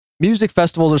Music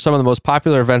festivals are some of the most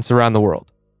popular events around the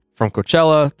world, from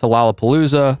Coachella to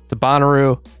Lollapalooza to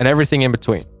Bonnaroo and everything in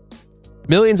between.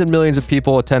 Millions and millions of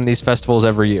people attend these festivals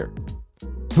every year.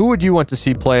 Who would you want to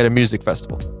see play at a music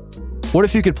festival? What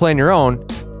if you could plan your own,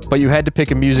 but you had to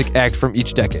pick a music act from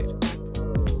each decade?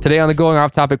 Today on the Going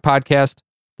Off Topic podcast,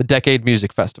 the Decade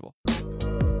Music Festival.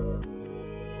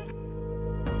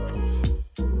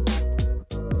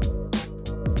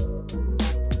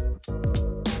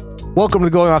 Welcome to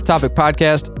the Going Off Topic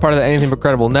podcast, part of the Anything But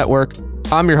Credible network.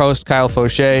 I'm your host, Kyle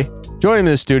Fauché. Joining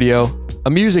me in the studio, a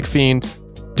music fiend,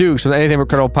 Dukes from the Anything But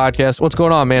Credible podcast. What's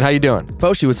going on, man? How you doing?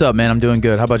 Fauché, what's up, man? I'm doing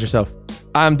good. How about yourself?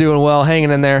 I'm doing well,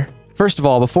 hanging in there. First of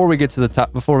all, before we get to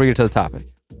the topic,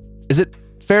 is it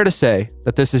fair to say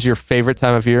that this is your favorite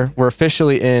time of year? We're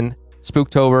officially in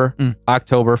Spooktober,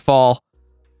 October, fall.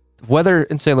 The weather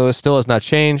in St. Louis still has not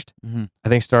changed. I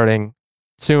think starting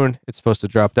soon, it's supposed to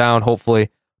drop down, hopefully.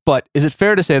 But is it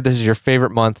fair to say that this is your favorite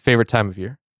month, favorite time of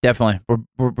year? Definitely.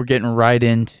 We're getting right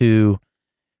into,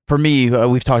 for me,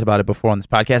 we've talked about it before on this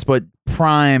podcast, but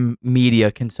prime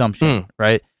media consumption,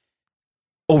 right?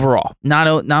 Overall, not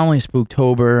only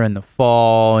Spooktober and the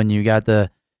fall, and you got the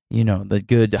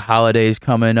good holidays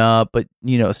coming up, but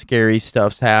scary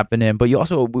stuff's happening. But you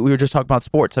also, we were just talking about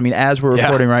sports. I mean, as we're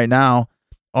recording right now,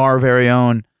 our very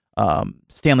own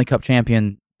Stanley Cup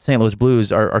champion St. Louis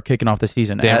Blues are kicking off the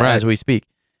season as we speak.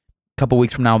 A couple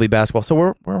weeks from now will be basketball, so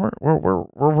we're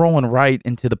rolling right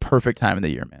into the perfect time of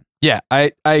the year, man. Yeah,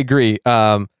 I agree.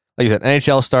 Like you said,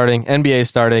 NHL starting, NBA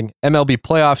starting, MLB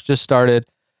playoffs just started.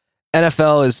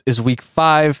 NFL is week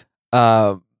 5.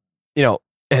 And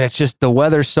it's just the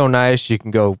weather's so nice. You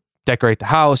can go decorate the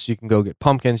house, you can go get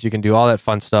pumpkins, you can do all that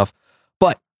fun stuff.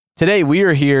 But today we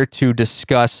are here to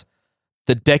discuss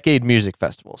the Decade Music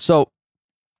Festival. So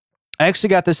I actually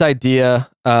got this idea.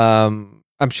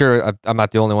 I'm sure I'm not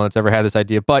the only one that's ever had this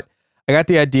idea, but I got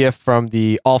the idea from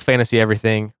the All Fantasy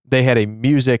Everything. They had a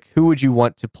who would you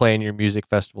want to play in your music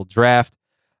festival draft?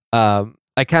 I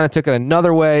kind of took it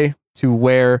another way to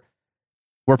where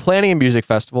we're planning a music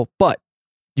festival, but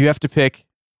you have to pick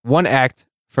one act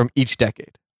from each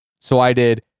decade. So I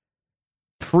did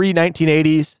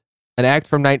pre-1980s, an act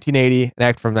from 1980, an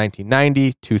act from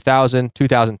 1990, 2000,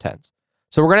 2010s.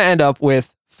 So we're going to end up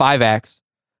with 5 acts.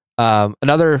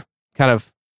 Another kind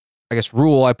of,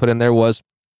 rule I put in there was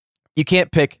you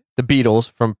can't pick the Beatles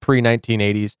from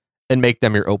pre-1980s and make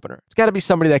them your opener. It's got to be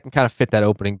somebody that can kind of fit that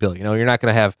opening bill. You're not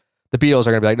going to have the Beatles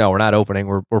are going to be like, no, we're not opening.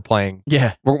 We're playing.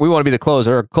 Yeah. We want to be the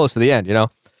closer or close to the end,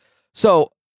 So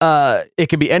it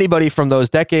could be anybody from those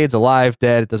decades, alive,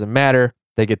 dead, it doesn't matter.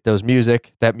 They get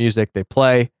that music they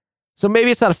play. So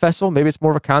maybe it's not a festival, maybe it's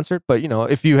more of a concert, but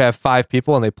if you have 5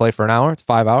 people and they play for an hour, it's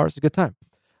 5 hours, it's a good time.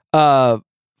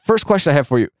 First question I have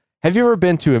for you. Have you ever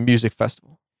been to a music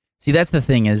festival? See, that's the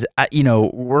thing is, this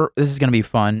is going to be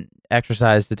fun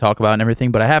exercise to talk about and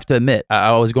everything, but I have to admit,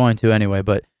 I was going to anyway,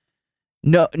 but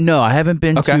no, I haven't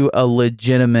been to a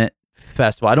legitimate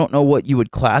festival. I don't know what you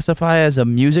would classify as a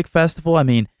music festival. I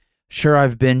mean, sure,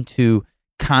 I've been to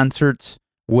concerts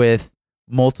with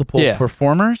multiple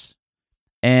performers.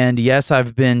 And yes,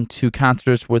 I've been to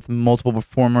concerts with multiple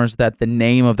performers that the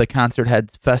name of the concert had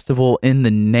festival in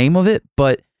the name of it.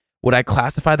 But would I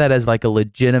classify that as like a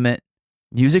legitimate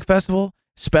music festival?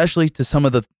 Especially to some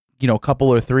of the, couple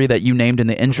or 3 that you named in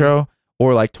the intro,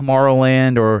 or like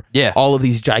Tomorrowland, or all of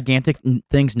these gigantic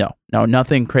things? No,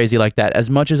 nothing crazy like that. As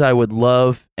much as I would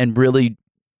love and really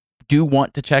do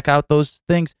want to check out those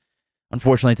things,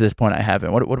 unfortunately to this point I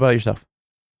haven't. What about yourself?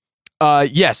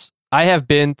 Yes, I have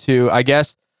been to, I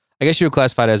guess you would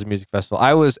classify it as a music festival.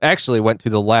 I went to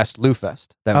the last Lou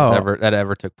Fest that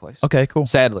ever took place. Okay, cool.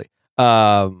 Sadly.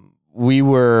 We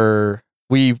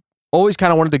always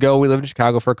kind of wanted to go. We lived in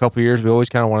Chicago for a couple of years. We always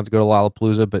kind of wanted to go to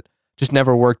Lollapalooza, but just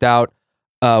never worked out.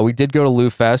 We did go to Lou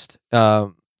Fest,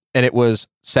 and it was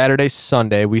Saturday,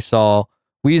 Sunday. We saw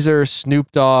Weezer,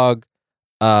 Snoop Dogg,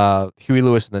 Huey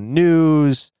Lewis and the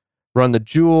News, Run the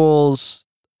Jewels,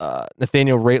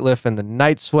 Nathaniel Rateliff and the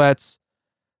Night Sweats,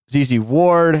 ZZ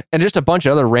Ward, and just a bunch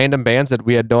of other random bands that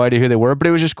we had no idea who they were. But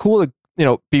it was just cool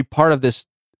to be part of this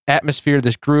atmosphere,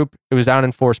 this group. It was down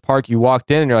in Forest Park. You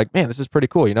walked in and you're like, man, this is pretty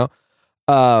cool.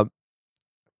 I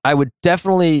would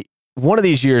definitely, one of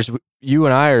these years, you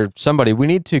and I or somebody, we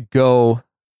need to go,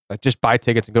 just buy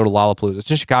tickets and go to Lollapalooza.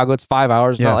 It's in Chicago. It's 5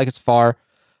 hours. Not like it's far.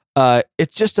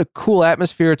 It's just a cool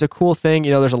atmosphere. It's a cool thing.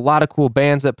 There's a lot of cool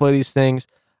bands that play these things.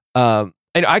 And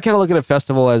I kind of look at a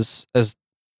festival as a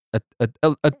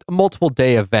multiple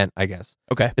day event, I guess.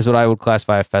 Okay. Is what I would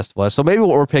classify a festival as. So maybe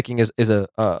what we're picking is a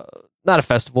not a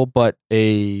festival, but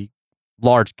a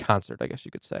large concert, I guess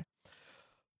you could say.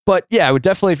 But yeah, I would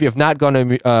definitely, if you have not gone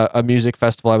to a music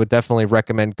festival, I would definitely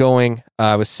recommend going.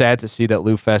 I was sad to see that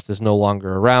Lou Fest is no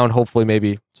longer around. Hopefully,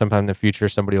 maybe sometime in the future,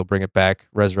 somebody will bring it back,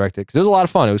 resurrect it, because it was a lot of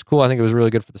fun. It was cool. I think it was really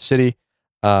good for the city,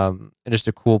 and just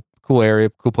a cool area,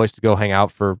 cool place to go hang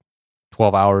out for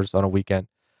 12 hours on a weekend.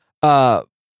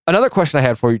 Another question I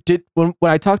had for you: when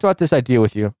I talked about this idea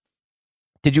with you,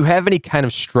 did you have any kind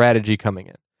of strategy coming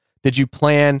in? Did you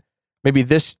plan maybe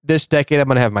this decade I'm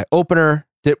going to have my opener?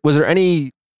 Was there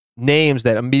any names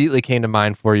that immediately came to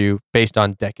mind for you based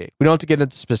on decade? We don't have to get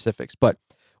into specifics, but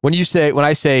when I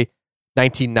say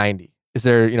 1990, is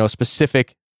there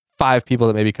specific 5 people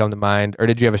that maybe come to mind, or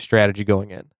did you have a strategy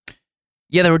going in?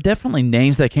 Yeah, there were definitely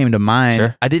names that came to mind.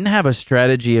 Sure. I didn't have a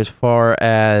strategy as far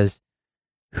as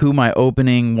who my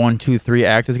opening 1, 2, 3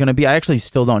 act is going to be. I actually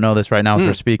still don't know this right now as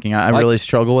we're speaking. I really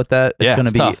struggle with that. It's going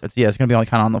to be tough. It's going to be like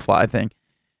kind of on the fly thing,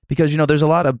 because there's a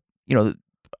lot of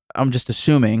I'm just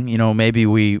assuming maybe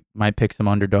we might pick some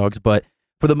underdogs, but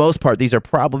for the most part, these are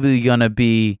probably going to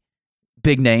be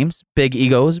big names, big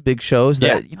egos, big shows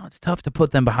that it's tough to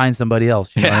put them behind somebody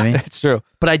else. You know what I mean? It's true.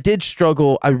 But I did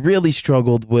struggle. I really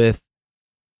struggled with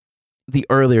the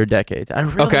earlier decades. I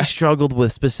really struggled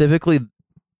with specifically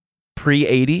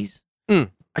pre-80s.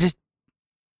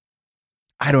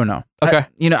 I don't know. Okay.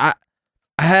 I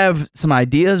have some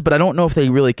ideas, but I don't know if they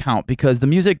really count, because the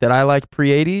music that I like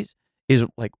pre-80s is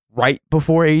like right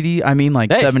before 80. I mean,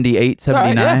 like 78,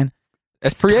 79. Right, yeah.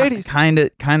 It's pre-80s. Kind of,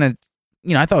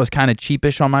 I thought it was kind of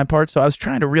cheapish on my part, so I was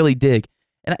trying to really dig.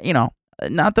 And,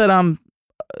 not that I'm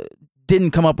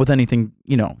didn't come up with anything,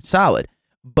 solid,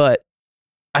 but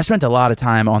I spent a lot of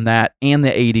time on that and the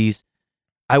 80s.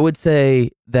 I would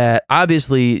say that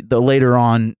obviously the later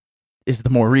on is the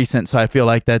more recent, so I feel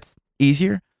like that's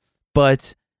easier.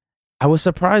 But I was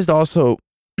surprised also,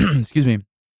 excuse me,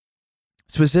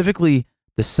 specifically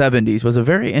the 70s was a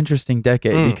very interesting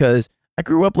decade, because I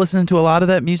grew up listening to a lot of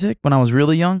that music when I was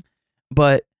really young.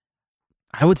 But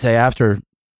I would say after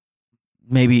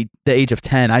maybe the age of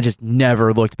 10, I just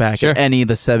never looked back at any of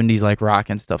the 70s like rock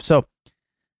and stuff. So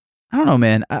I don't know,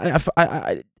 man.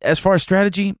 I as far as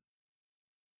strategy,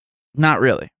 not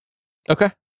really.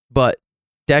 Okay. But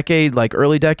decade, like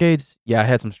early decades, yeah, I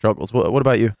had some struggles. What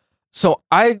about you? So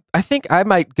I think I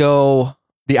might go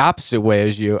the opposite way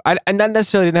as you. I not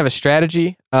necessarily didn't have a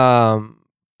strategy,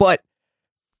 but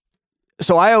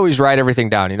so I always write everything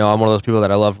down. I'm one of those people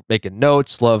that I love making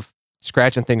notes, love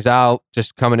scratching things out,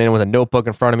 just coming in with a notebook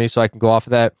in front of me so I can go off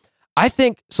of that. I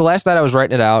think, so last night I was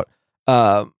writing it out,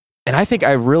 and I think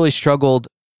I really struggled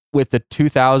with the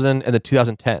 2000 and the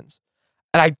 2010s.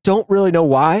 And I don't really know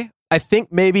why. I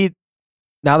think maybe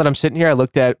now that I'm sitting here, I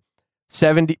looked at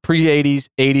 70, pre-80s,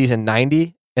 80s, and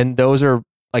 90, and those are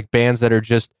like bands that are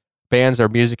just bands or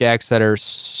music acts that are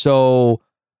so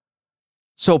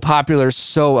popular,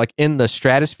 so like in the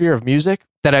stratosphere of music,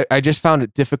 that I just found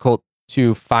it difficult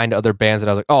to find other bands that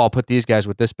I was like, oh, I'll put these guys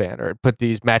with this band, or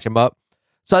match them up.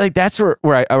 So I think that's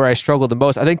where I struggled the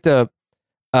most. I think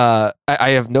I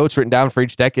have notes written down for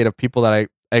each decade of people that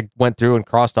I went through and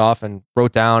crossed off and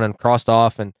wrote down and crossed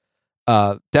off, and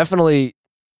definitely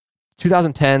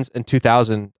 2010s and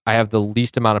 2000, I have the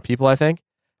least amount of people, I think,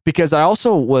 because I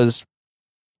also was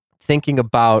thinking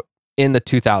about in the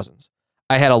 2000s,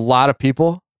 I had a lot of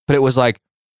people, but it was like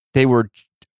they were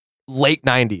late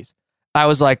 90s. I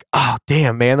was like, oh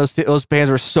damn, man, those bands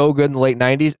were so good in the late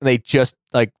 90s, and they just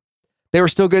like they were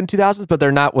still good in 2000s, but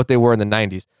they're not what they were in the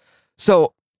 90s.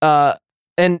 So,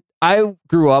 and I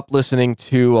grew up listening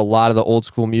to a lot of the old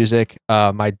school music.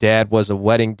 My dad was a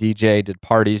wedding DJ, did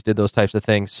parties, did those types of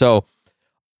things. So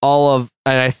and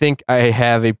I think I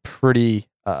have a pretty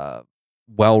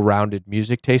well-rounded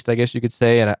music taste, I guess you could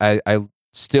say. And I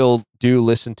still do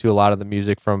listen to a lot of the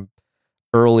music from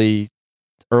early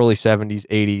 70s,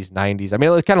 80s, 90s. I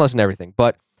mean, I kind of listen to everything,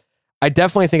 but I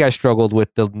definitely think I struggled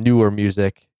with the newer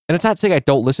music. And it's not saying I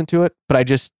don't listen to it, but I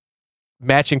just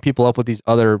matching people up with these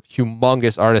other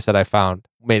humongous artists that I found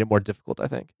made it more difficult, I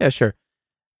think. Yeah, sure.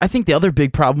 I think the other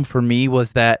big problem for me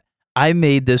was that I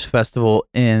made this festival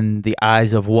in the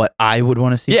eyes of what I would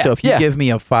want to see. So if you give me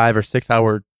a 5 or 6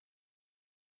 hour,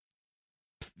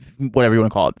 whatever you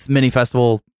want to call it, mini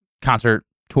festival, concert,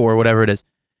 tour, whatever it is,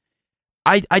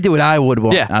 I do what I would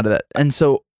want out of that. And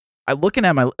so I looking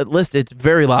at my list, it's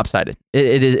very lopsided.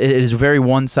 It is very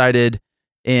one-sided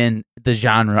in the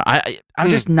genre. I'm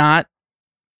just not,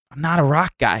 I'm not a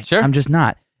rock guy. Sure. I'm just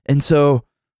not. And so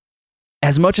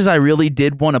as much as I really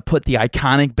did want to put the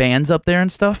iconic bands up there and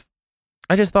stuff,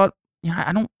 I just thought,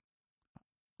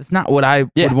 it's not what I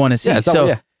would want to see.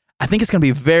 I think it's going to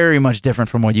be very much different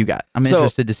from what you got. I'm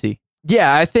interested to see.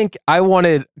 Yeah, I think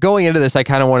going into this, I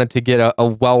kind of wanted to get a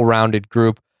well-rounded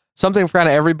group. something for kind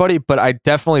of everybody, but I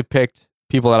definitely picked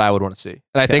people that I would want to see.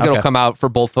 And I think it'll come out for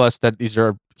both of us that these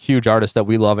are huge artists that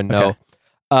we love and know.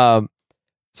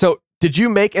 So did you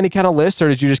make any kind of list, or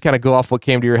did you just kind of go off what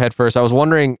came to your head first? I was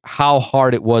wondering how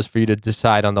hard it was for you to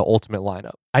decide on the ultimate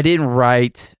lineup. I didn't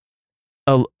write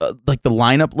like the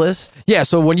lineup list. Yeah,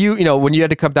 so when you had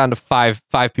to come down to five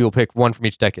people, pick one from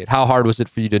each decade, how hard was it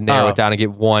for you to narrow it down and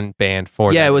get one band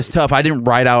for? Yeah, it was tough. I didn't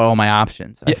write out all my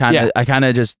options. I kind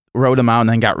of just wrote them out and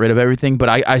then got rid of everything. But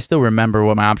I still remember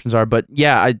what my options are. But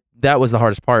yeah, that was the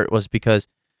hardest part, was because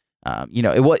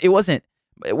it wasn't.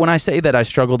 When I say that I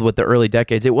struggled with the early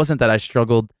decades, it wasn't that I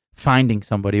struggled finding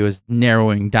somebody. It was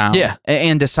narrowing down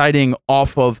and deciding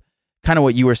off of kind of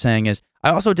what you were saying. Is I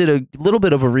also did a little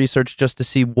bit of a research just to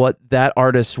see what that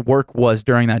artist's work was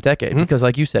during that decade. Because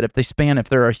like you said, if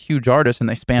they're a huge artist and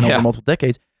they span over multiple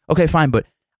decades, okay, fine. But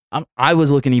I was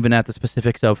looking even at the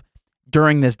specifics of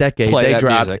during this decade, they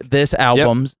dropped these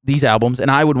albums,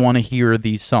 and I would want to hear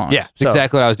these songs. Yeah, so,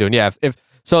 exactly what I was doing. Yeah.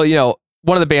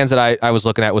 One of the bands that I was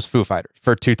looking at was Foo Fighters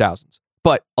for 2000s.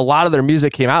 But a lot of their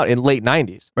music came out in late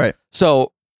 90s. Right.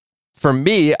 So for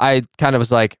me, I kind of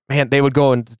was like, man, they would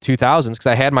go into 2000s because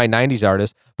I had my 90s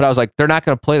artists, but I was like, they're not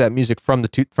going to play that music from the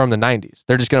 90s.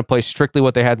 They're just going to play strictly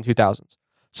what they had in 2000s.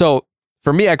 So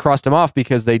for me, I crossed them off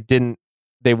because they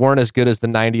weren't as good as the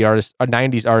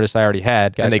 90s artists I already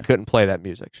had, and they couldn't play that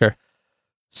music. Sure.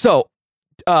 So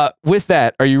with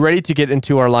that, are you ready to get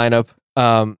into our lineup?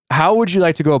 How would you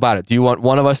like to go about it? Do you want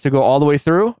one of us to go all the way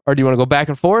through, or do you want to go back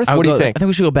and forth? What do you think? I think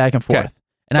we should go back and forth. Okay.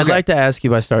 And I'd like to ask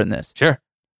you by starting this. Sure.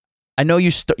 I know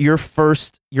your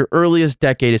earliest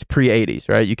decade is pre-80s,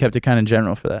 right? You kept it kind of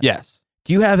general for that. Yes.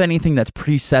 Do you have anything that's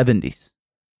pre-70s?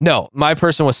 No, my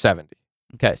person was 70.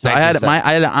 Okay, so I had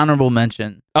an honorable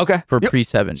mention. Okay. For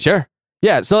pre-70s. Sure.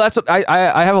 Yeah, so that's what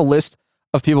I have a list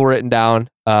of people written down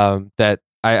that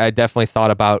I definitely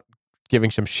thought about giving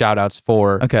some shout outs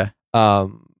for. Okay.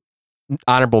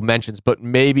 Honorable mentions, but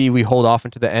maybe we hold off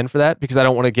into the end for that because I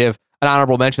don't want to give an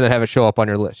honorable mention and have it show up on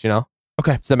your list,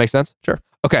 Okay. Does that make sense? Sure.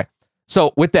 Okay.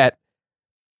 So with that,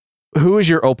 who is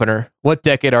your opener? What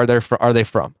decade are they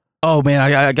from? Oh man,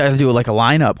 I got to do it like a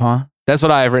lineup, huh? That's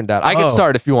what I have written down. I can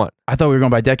start if you want. I thought we were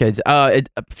going by decades. I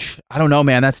don't know,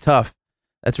 man. That's tough.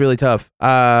 That's really tough.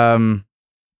 Yeah,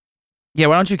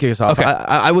 why don't you kick us off? Okay.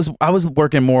 I was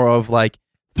working more of like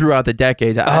throughout the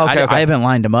decades. Okay. I haven't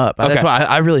lined them up. That's why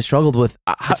I really struggled with.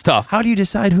 It's tough. How do you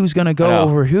decide who's going to go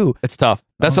over who? It's tough.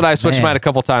 That's what I switched mine a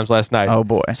couple times last night. Oh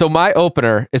boy. So my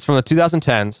opener is from the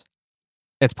 2010s.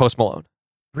 It's Post Malone.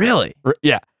 Really?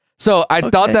 Yeah. So I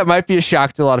thought that might be a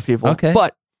shock to a lot of people. Okay.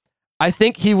 But I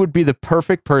think he would be the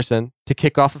perfect person to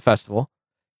kick off a festival.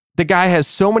 The guy has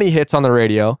so many hits on the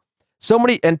radio,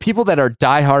 and people that are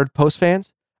diehard Post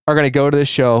fans are going to go to this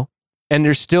show, and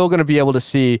you're still going to be able to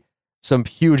see some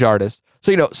huge artists.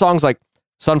 So, songs like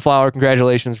Sunflower,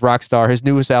 Congratulations, Rockstar, his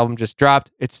newest album just dropped.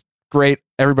 It's great.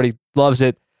 Everybody loves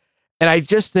it. And I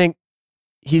just think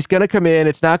he's going to come in.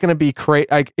 It's not going to be crazy.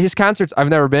 Like his concerts, I've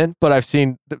never been, but I've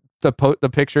seen the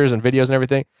pictures and videos and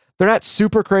everything. They're not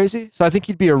super crazy. So I think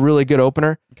he'd be a really good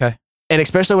opener. Okay. And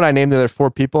especially when I named the other 4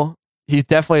 people, he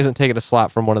definitely isn't taking a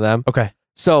slot from one of them. Okay.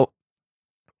 So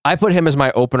I put him as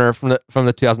my opener from the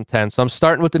 2010s. So I'm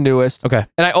starting with the newest. Okay.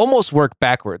 And I almost work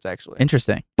backwards, actually.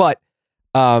 Interesting. But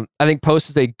I think Post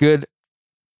is a good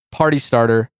party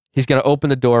starter. He's going to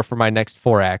open the door for my next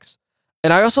 4 acts.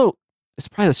 And it's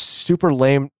probably a super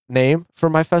lame name for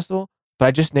my festival, but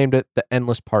I just named it the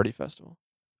Endless Party Festival.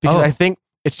 Because I think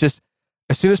it's just,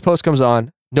 as soon as Post comes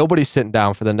on, nobody's sitting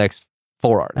down for the next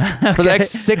 4 artists. Okay. For the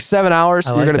next 6-7 hours,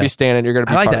 you're going to be standing. You're going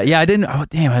to be. I like that. Yeah, I didn't. Oh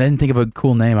damn! I didn't think of a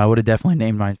cool name. I would have definitely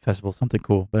named my festival something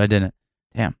cool, but I didn't.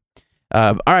 Damn.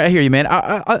 All right, I hear you, man.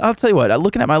 I'll tell you what.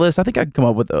 Looking at my list, I think I could come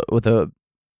up with a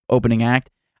opening act.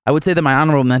 I would say that my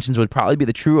honorable mentions would probably be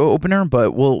the true opener,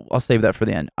 but I'll save that for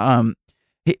the end. And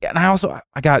I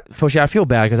feel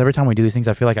bad because every time we do these things,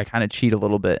 I feel like I kind of cheat a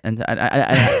little bit. And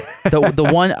the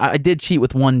one I did cheat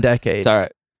with one decade. It's all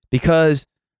right. Because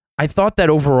I thought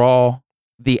that overall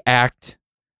the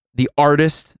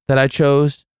artist that I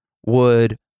chose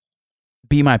would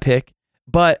be my pick,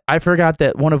 but I forgot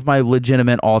that one of my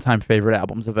legitimate all-time favorite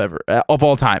albums of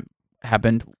all time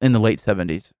happened in the late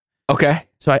 70s. Okay.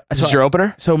 So this is your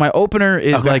opener? So my opener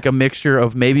is like a mixture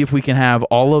of maybe if we can have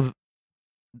all of.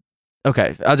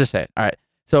 Okay, I'll just say it. All right.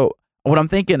 So what I'm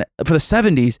thinking for the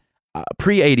 70s,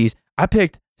 pre-80s, I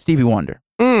picked Stevie Wonder.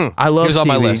 I love Stevie. He was on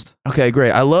my list. Okay,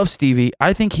 great. I love Stevie.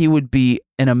 I think he would be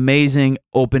an amazing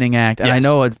opening act. And I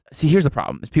know here's the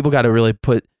problem. Is people got to really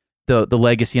put the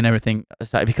legacy and everything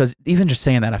aside, because even just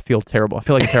saying that, I feel terrible. I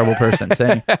feel like a terrible person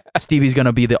saying Stevie's going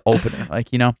to be the opener,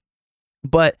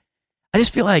 But I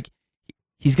just feel like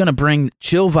he's gonna bring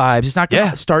chill vibes. He's not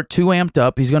gonna start too amped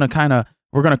up. He's gonna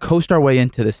we're gonna coast our way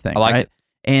into this thing. I like it.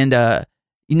 And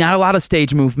not a lot of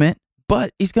stage movement,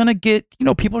 but he's gonna get,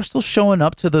 people are still showing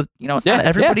up to the, it's not,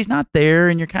 everybody's not there,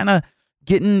 and you're kind of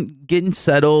getting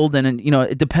settled, and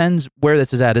it depends where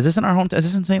this is at. Is this in our hometown? Is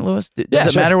this in St. Louis?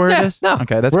 Does it matter where it is? No.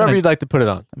 Okay, that's wherever you'd like to put it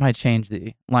on. I might change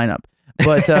the lineup,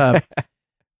 but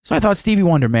so I thought Stevie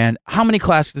Wonder, man, how many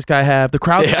classics this guy have? The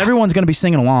crowd, everyone's gonna be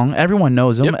singing along. Everyone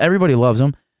knows him. Everybody loves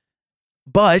him.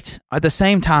 But at the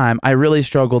same time, I really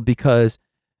struggled because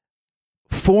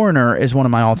Foreigner is one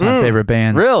of my all-time favorite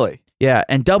bands. Really? Yeah,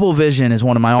 and Double Vision is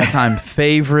one of my all-time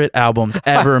favorite albums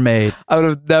ever made. I would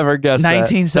have never guessed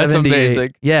 1978. That's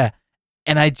amazing. Yeah.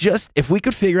 And if we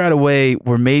could figure out a way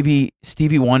where maybe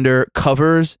Stevie Wonder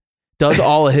does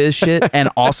all of his shit and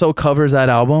also covers that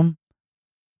album,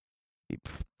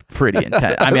 pretty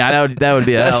intense. I mean, that would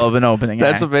be a hell of an opening.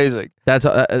 That's amazing. That's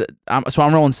so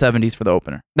I'm rolling 70s for the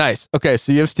opener. Nice. Okay,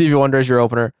 so you have Stevie Wonder as your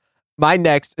opener. My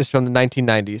next is from the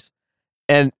 1990s.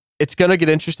 And it's going to get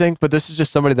interesting, but this is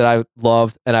just somebody that I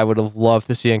loved and I would have loved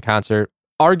to see in concert.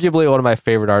 Arguably one of my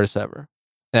favorite artists ever.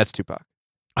 And that's Tupac.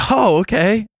 Oh,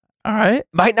 okay. All right.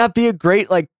 Might not be a great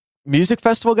music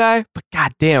festival guy, but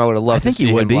goddamn, I would have loved to see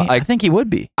him. I think he would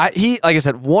be. He, like I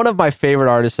said, one of my favorite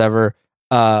artists ever.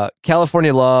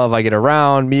 California Love, I Get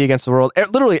Around, Me Against the World.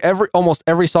 Literally almost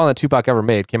every song that Tupac ever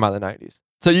made came out in the 90s.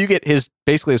 So you get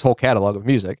basically his whole catalog of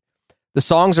music. The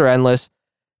songs are endless.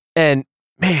 And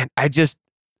man,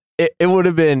 it would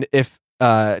have been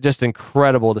just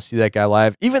incredible to see that guy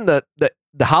live. Even the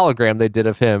hologram they did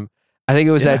of him, I think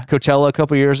it was at Coachella a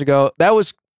couple years ago. That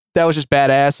was just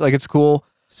badass. Like, it's cool.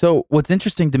 So what's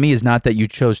interesting to me is not that you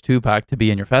chose Tupac to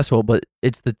be in your festival, but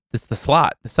it's the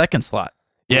slot, the second slot.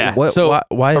 Yeah.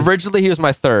 Why originally he was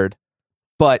my third,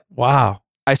 but wow,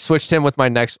 I switched him with my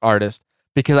next artist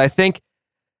because I think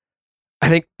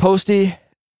Posty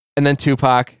and then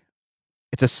Tupac.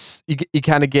 You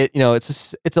kind of get,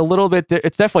 it's a little bit,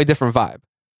 it's definitely a different vibe,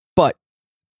 but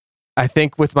I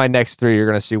think with my next three, you're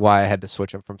going to see why I had to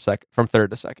switch him from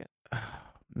third to second.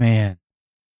 Man.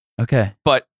 Okay.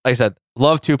 But like I said,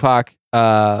 love Tupac.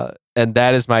 And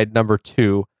that is my number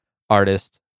 2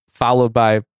 artist, followed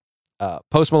by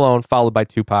Post Malone, followed by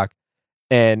Tupac.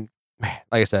 And man,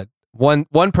 like I said, one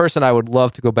person I would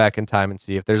love to go back in time and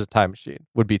see if there's a time machine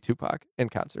would be Tupac in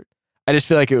concert. I just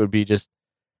feel like it would be just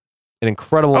an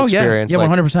incredible experience. Yeah,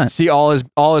 100%. See all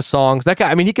his songs. That guy,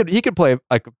 I mean, he could play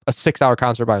like a 6-hour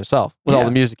concert by himself with all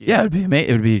the music. Yeah, it'd be amazing.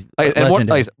 It would be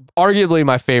legendary. Arguably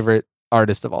my favorite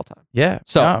artist of all time. Yeah.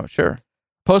 So sure.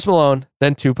 Post Malone,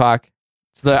 then Tupac.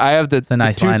 So I have the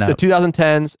nice lineup. The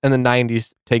 2010s and the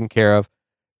 90s taken care of.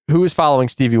 Who is following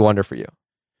Stevie Wonder for you?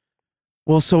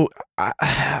 Well, so I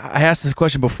asked this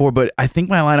question before, but I think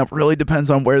my lineup really depends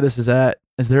on where this is at.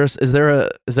 Is there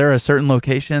a certain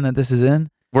location that this is in?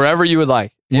 Wherever you would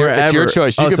like. It's your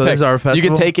choice. You can so pick. This is our festival? You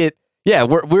can take it. Yeah,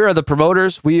 we are the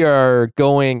promoters. We are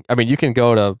going. I mean, you can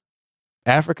go to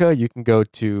Africa. You can go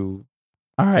to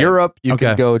Europe. You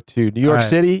can go to New York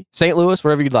City, St. Louis,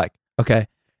 wherever you'd like. Okay.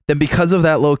 Then because of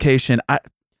that location,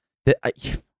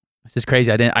 this is crazy.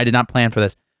 I did not plan for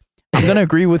this. I'm gonna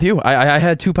agree with you. I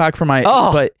had Tupac for my,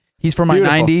 but he's for my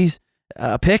beautiful. 90s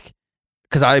pick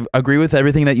because I agree with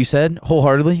everything that you said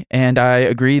wholeheartedly, and I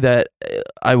agree that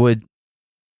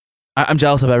I'm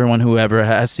jealous of everyone who ever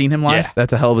has seen him live. Yeah.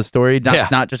 That's a hell of a story.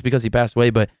 Not just because he passed away,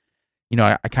 but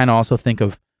I kind of also think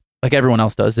of, like everyone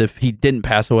else does, if he didn't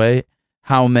pass away,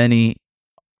 how many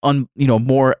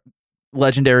more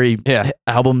legendary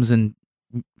albums and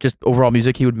just overall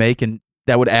music he would make, and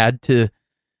that would add to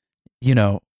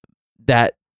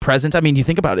that presence. I mean, you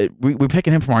think about it, we're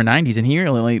picking him from our 90s, and he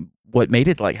only made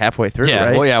it like halfway through.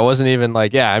 Right? Well, it wasn't even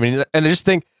like, I mean, and I just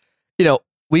think,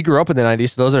 we grew up in the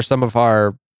 90s, so those are some of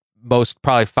our most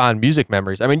probably fond music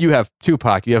memories. I mean, you have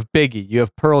Tupac, you have Biggie, you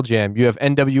have Pearl Jam, you have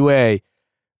NWA,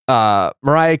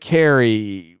 Mariah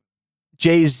Carey,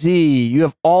 Jay-Z. You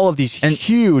have all of these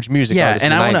huge music artists.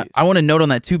 And I want to note on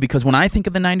that too, because when I think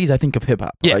of the 90s, I think of hip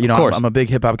hop. Yeah, of course. I'm a big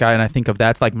hip hop guy, and I think of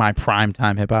that's like my prime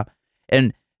time hip hop.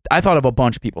 And I thought of a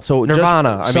bunch of people. So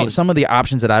Nirvana. Some of the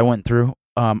options that I went through,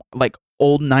 like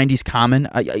old 90s Common.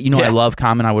 I love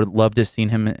Common. I would love to have seen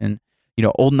him in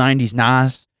old 90s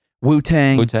Nas,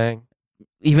 Wu-Tang,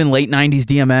 even late 90s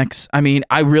DMX. I mean,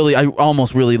 I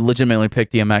almost really legitimately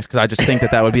picked DMX because I just think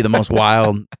that would be the most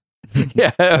wild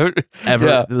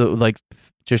ever, like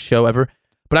just show ever.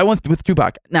 But I went with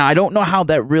Tupac. Now, I don't know how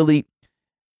that really,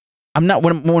 I'm not,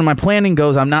 when my planning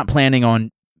goes, I'm not planning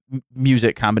on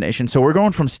music combination. So we're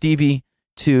going from Stevie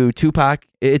to Tupac.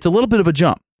 It's a little bit of a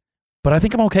jump. but I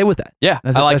think I'm okay with that. Yeah,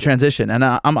 That's I like that transition, and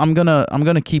I'm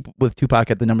gonna keep with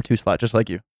Tupac at the number 2 slot, just like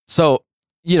you. So,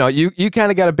 you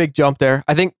kind of got a big jump there.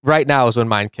 I think right now is when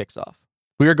mine kicks off.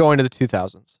 We are going to the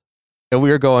 2000s, and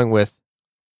we are going with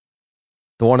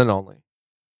the one and only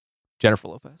Jennifer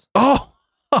Lopez. Oh,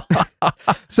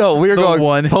 so we are The going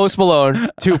one. Post Malone,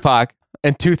 Tupac,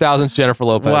 and 2000s Jennifer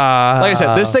Lopez. wow! Like I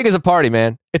said, this thing is a party,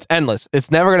 man. It's endless. It's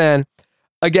never gonna end.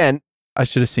 Again, I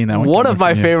should have seen that one of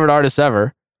my favorite. favorite artists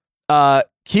ever. Is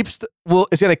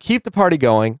gonna keep the party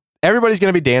going. Everybody's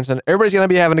gonna be dancing. Everybody's gonna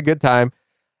be having a good time.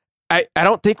 I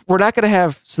don't think we're not gonna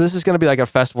have. So this is gonna be like a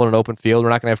festival in an open field. We're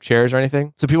not gonna have chairs or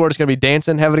anything. So people are just gonna be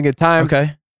dancing, having a good time.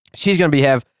 Okay. She's gonna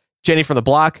have Jenny from the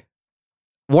Block.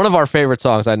 One of our favorite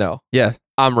songs, I know. Yeah.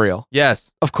 I'm Real.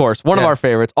 Yes. Of course, one of Yes. our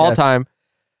favorites all Yes. time.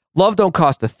 Love Don't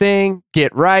Cost a Thing.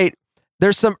 Get Right.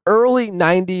 There's some early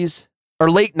 90s or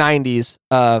late 90s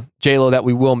J-Lo that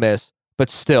we will miss, but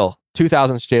still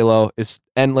 2000s J-Lo is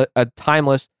endless,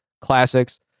 timeless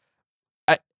classics.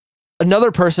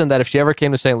 Another person that if she ever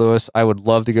came to St. Louis, I would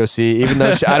love to go see, even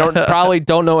though I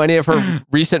don't know any of her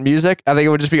recent music. I think it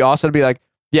would just be awesome to be like,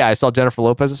 yeah, I saw Jennifer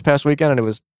Lopez this past weekend and it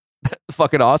was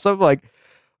fucking awesome. Like,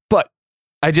 but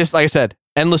like I said,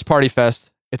 endless party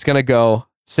fest. It's going to go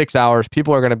 6 hours.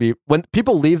 People are going to be, when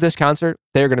people leave this concert,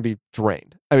 they're going to be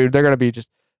drained. I mean, they're going to be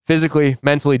just physically,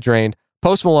 mentally drained.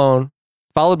 Post Malone,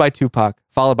 followed by Tupac,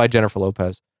 followed by Jennifer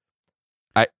Lopez.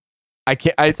 I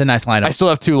can't. It's a nice lineup. I still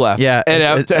have 2 left. Yeah, and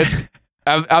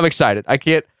I'm excited. I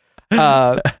can't.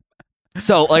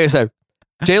 So, like I said,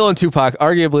 J-Lo and Tupac,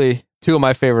 arguably 2 of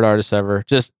my favorite artists ever.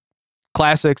 Just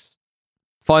classics,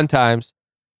 fun times.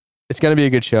 It's going to be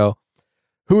a good show.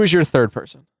 Who is your third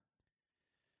person?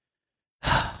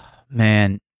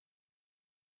 Man,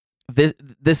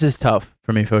 this is tough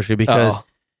for me, Foshi, because Uh-oh.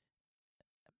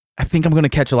 I think I'm going to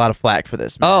catch a lot of flack for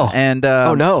this. Man. Oh. And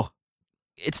Oh no.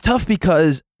 it's tough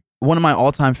because one of my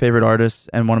all-time favorite artists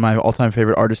and one of my all-time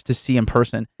favorite artists to see in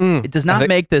person, it does not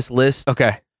make this list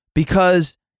Okay.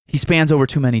 because he spans over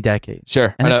too many decades.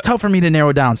 Sure. And it's tough for me to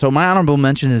narrow down. So my honorable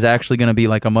mention is actually going to be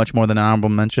like a much more than an honorable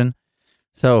mention.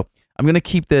 So I'm going to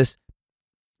keep this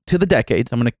to the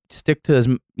decades. I'm going to stick to as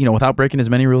without breaking as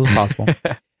many rules as possible.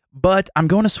 But I'm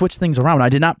going to switch things around. I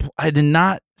did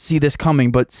not see this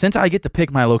coming, but since I get to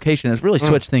pick my location, it's really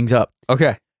switched things up.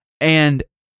 Okay. And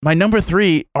my number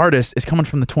 3 artist is coming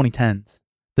from the 2010s.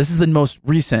 This is the most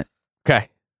recent. Okay.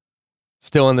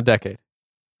 Still in the decade.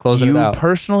 Closing You it out.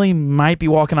 personally might be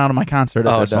walking out of my concert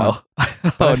at Oh this one.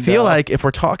 no. But I feel like if we're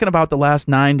talking about the last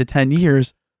 9 to 10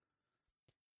 years,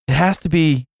 it has to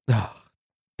be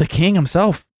the king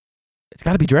himself. It's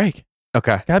got to be Drake.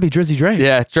 Okay. It's got to be Drizzy Drake.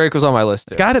 Yeah, Drake was on my list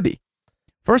too. It's got to be.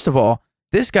 First of all,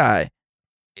 this guy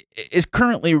is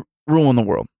currently ruling the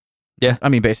world. Yeah. I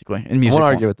mean, basically, in I music. won't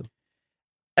form. argue with them.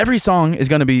 Every song is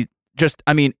going to be just,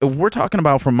 I mean, we're talking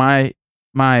about from my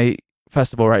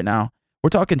festival right now, we're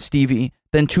talking Stevie,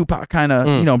 then Tupac kind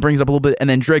of, brings up a little bit, and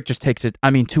then Drake just takes it,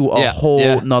 to a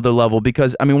whole nother level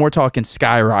because, we're talking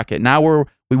skyrocket. Now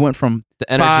we went from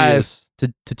The energy 5 is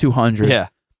to 200. yeah.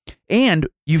 And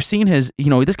you've seen his,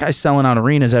 this guy's selling out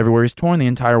arenas everywhere. He's touring the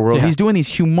entire world. Yeah. He's doing these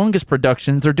humongous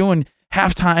productions. They're doing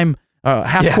halftime,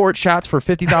 half-court shots for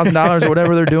 $50,000 or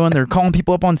whatever they're doing. They're calling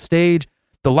people up on stage.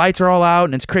 The lights are all out,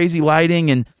 and it's crazy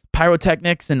lighting and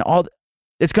pyrotechnics and all.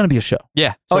 It's going to be a show.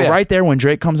 Yeah. So right there when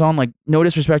Drake comes on, like, no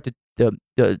disrespect to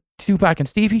the Tupac and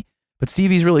Stevie, but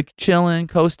Stevie's really chilling,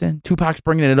 coasting. Tupac's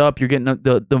bringing it up. You're getting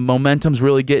the momentum's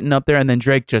really getting up there, and then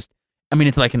Drake just,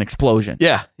 it's like an explosion.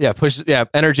 Yeah. Yeah.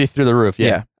 Energy through the roof.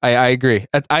 Yeah. I agree.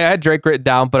 I had Drake written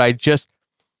down, but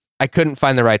I couldn't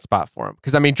find the right spot for him.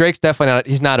 Because Drake's definitely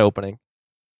he's not opening.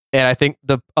 And I think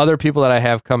the other people that I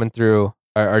have coming through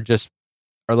are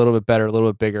a little bit better, a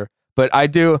little bit bigger. But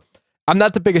I'm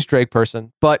not the biggest Drake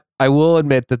person, but I will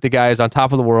admit that the guy is on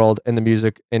top of the world in the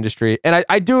music industry. And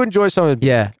I do enjoy some of his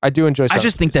music. I do enjoy some I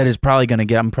just think that is probably going to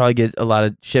get a lot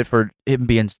of shit for him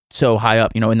being so high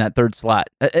up, in that third slot.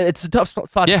 It's a tough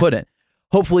slot to put in.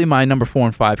 Hopefully my number 4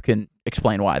 and 5 can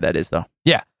explain why that is, though.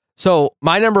 Yeah. So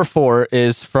my number 4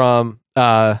 is from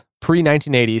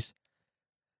pre-1980s.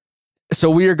 So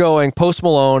we are going Post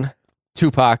Malone,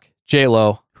 Tupac,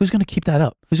 J-Lo. Who's going to keep that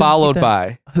up? Followed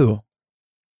by who?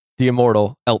 The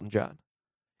immortal Elton John.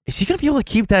 Is he going to be able to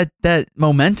keep that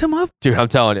momentum up? Dude, I'm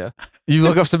telling you. You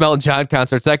look up some Elton John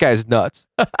concerts, that guy's nuts.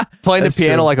 Playing the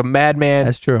piano like a madman.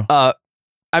 That's true.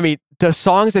 The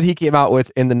songs that he came out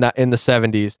with in the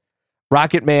 70s,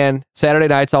 Rocket Man, Saturday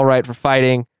Night's All Right for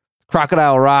Fighting,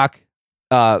 Crocodile Rock,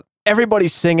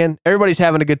 everybody's singing, everybody's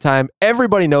having a good time.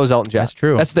 Everybody knows Elton John. That's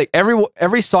true. That's the thing.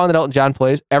 Every song that Elton John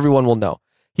plays, everyone will know.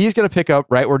 He's going to pick up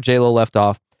right where J-Lo left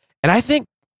off. And I think,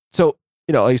 so,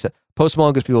 like you said, Post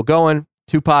Malone gets people going.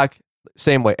 Tupac,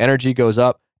 same way. Energy goes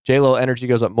up. J-Lo, energy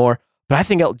goes up more. But I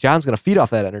think Elton John's going to feed off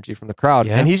that energy from the crowd,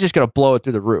 and he's just going to blow it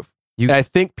through the roof. And I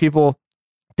think the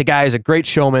guy is a great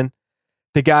showman.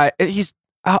 The guy,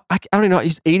 I don't even know,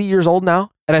 he's 80 years old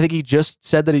now, and I think he just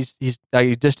said that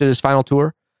he just did his final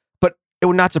tour. But it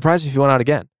would not surprise me if he went out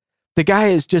again. The guy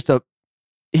is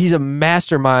he's a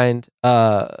mastermind.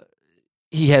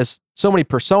 He has so many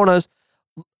personas,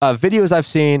 videos I've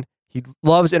seen. He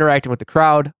loves interacting with the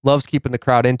crowd, loves keeping the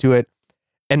crowd into it.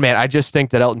 And man, I just think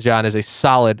that Elton John is a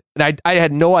solid, and I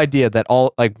had no idea that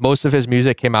most of his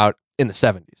music came out in the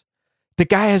 70s. The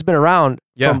guy has been around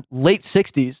from late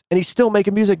 60s, and he's still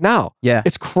making music now. Yeah.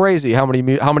 It's crazy how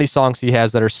many songs he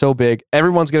has that are so big.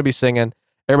 Everyone's going to be singing.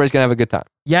 Everybody's going to have a good time.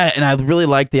 Yeah, and I really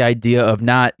like the idea of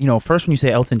not, first when you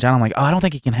say Elton John, I'm like, oh, I don't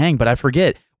think he can hang, but I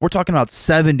forget. We're talking about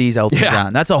 70s Elton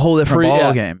John. That's a whole different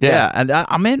ball game. Yeah. And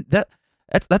I'm in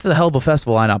that's a hell of a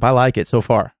festival lineup. I like it so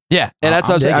far. Yeah, and that's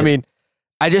what I'm saying. I mean,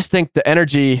 I just think the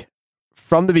energy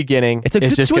from the beginning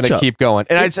is just going to keep going.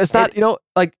 And it's not,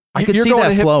 I could see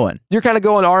that flowing. You're kind of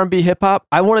going R&B hip hop.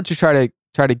 I wanted to try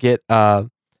to get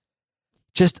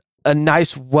just a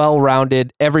nice,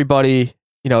 well-rounded everybody,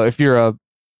 if you're a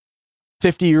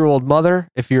 50-year-old mother,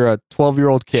 if you're a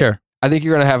 12-year-old kid, sure. I think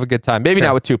you're going to have a good time. Maybe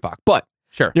not with Tupac, but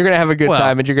sure, you're going to have a good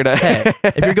time, and you're going to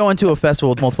if you're going to a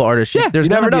festival with multiple artists, there's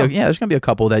going to be a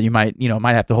couple that you might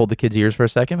have to hold the kids' ears for a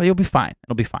second, but you'll be fine.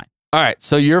 It'll be fine. All right,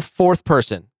 so your fourth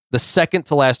person, the second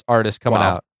to last artist coming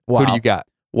out. Wow. Who do you got?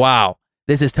 Wow.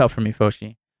 This is tough for me,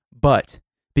 Foshi. But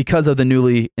because of the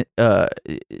newly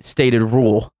stated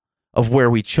rule of where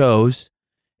we chose,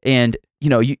 and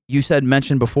you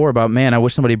mentioned before about, man, I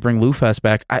wish somebody bring Lou Fest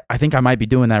back. I think I might be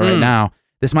doing that right now.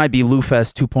 This might be Lou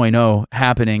Fest 2.0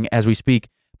 happening as we speak.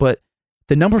 But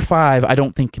the number 5, I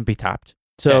don't think can be topped.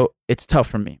 So it's tough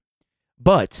for me.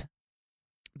 But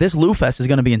this Lou Fest is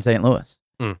going to be in St. Louis.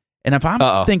 And if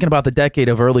I'm thinking about the decade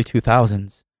of early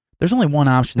 2000s, there's only one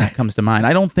option that comes to mind.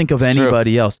 I don't think of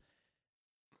anybody else.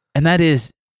 And that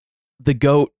is the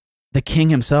GOAT, the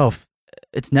king himself.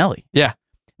 It's Nelly. Yeah.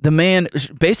 The man,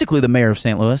 basically the mayor of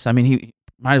St. Louis. I mean, he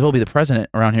might as well be the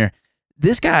president around here.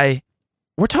 This guy,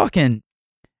 we're talking,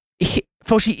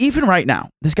 Foshi, even right now,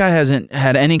 this guy hasn't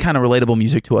had any kind of relatable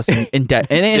music to us in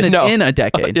a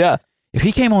decade. Yeah. If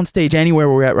he came on stage anywhere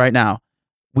we're at right now,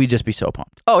 we'd just be so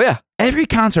pumped. Oh, yeah. Every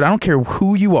concert, I don't care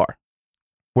who you are,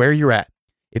 where you're at.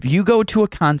 If you go to a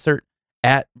concert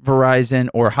at Verizon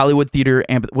or Hollywood Theater,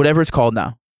 whatever it's called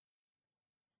now,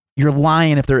 you're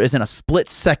lying if there isn't a split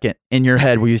second in your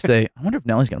head where you say, I wonder if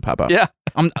Nelly's going to pop out. Yeah.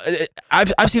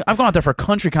 I've gone out there for a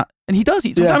country and he does.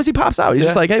 Sometimes he pops out. He's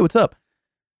just like, hey, what's up?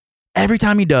 Every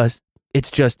time he does, it's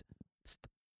just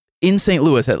in St.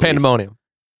 Louis at least. Pandemonium.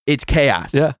 It's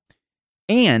chaos. Yeah.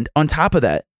 And on top of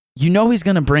that, he's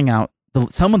going to bring out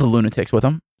some of the lunatics with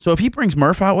him. So if he brings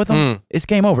Murph out with him, it's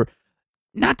game over.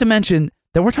 Not to mention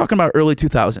that we're talking about early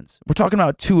 2000s. We're talking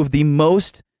about two of the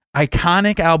most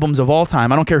iconic albums of all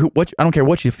time. I don't care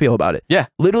what you feel about it. Yeah.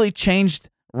 Literally changed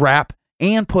rap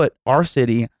and put our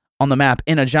city on the map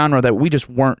in a genre that we just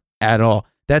weren't at all.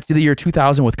 That's the year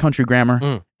 2000 with Country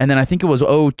Grammar. And then I think it was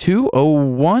 2002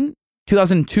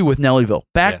 with Nellyville.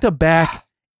 Back to back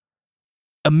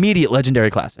immediate legendary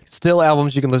classics. Still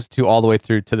albums you can listen to all the way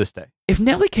through to this day. If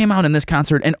Nelly came out in this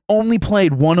concert and only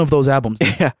played one of those albums,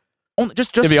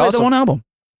 just play the one album,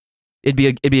 it'd be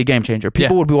a game changer.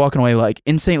 People would be walking away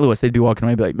in St. Louis, they'd be walking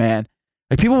away and be like, man,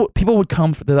 people would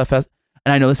come to that fest.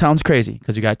 And I know this sounds crazy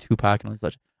because you got Tupac and all these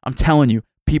legends. I'm telling you,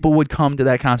 people would come to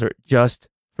that concert just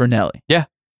for Nelly. Yeah.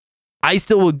 I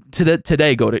still would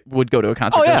today would go to a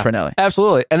concert just for Nelly.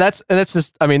 Absolutely. And that's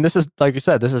just, I mean, this is, like you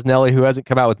said, this is Nelly who hasn't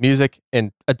come out with music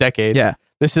in a decade. Yeah.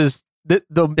 This is the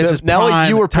Nelly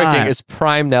you were picking is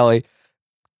prime Nelly.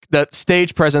 The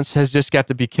stage presence has just got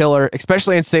to be killer,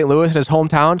 especially in St. Louis, in his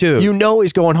hometown. Dude.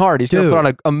 He's going hard. He's going to put on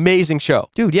an amazing show.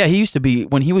 Dude, yeah, he used to be,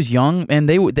 when he was young, and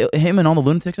him and all the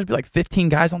lunatics, there'd be like 15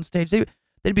 guys on stage.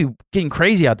 They'd be getting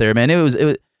crazy out there, man. It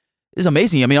was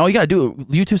amazing. I mean, all you got to do,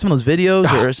 YouTube some of those videos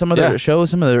or some of their shows,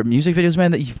 some of their music videos,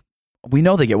 man, we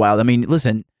know they get wild. I mean,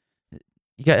 listen,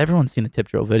 everyone's seen the Tip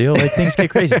Drill video. Things get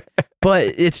crazy.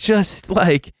 But it's just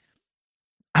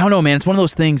I don't know, man. It's one of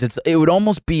those things. It would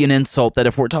almost be an insult that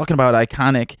if we're talking about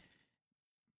iconic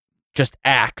just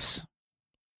acts,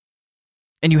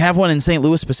 and you have one in St.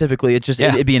 Louis specifically,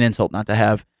 it'd be an insult not to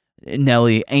have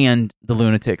Nelly and the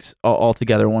Lunatics all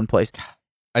together in one place.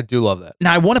 I do love that.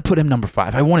 Now, I want to put him number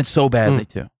 5. I want it so badly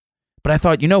too. But I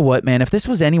thought, you know what, man? If this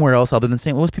was anywhere else other than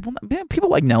St. Louis, people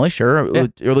like Nelly, sure. Yeah.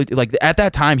 At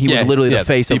that time, he was literally the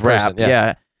face of rap.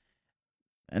 Yeah.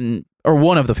 Or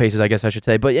one of the faces, I guess I should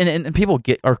say. But and people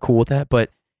are cool with that. But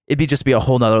it'd be just be a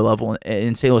whole nother level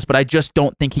in St. Louis. But I just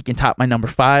don't think he can top my number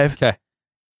 5. Okay.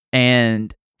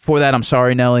 And for that, I'm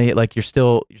sorry, Nelly. Like you're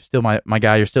still my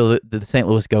guy. You're still the St.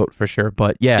 Louis GOAT for sure.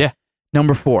 But yeah.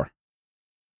 Number 4.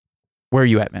 Where are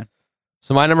you at, man?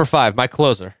 So my number 5, my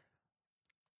closer,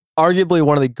 arguably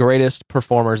one of the greatest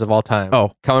performers of all time.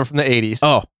 Oh, coming from the 80s.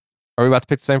 Oh, are we about to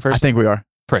pick the same person? I think we are.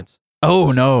 Prince.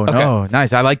 Oh no,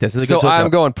 nice. I like this. This is a good so I'm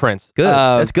going Prince. Good.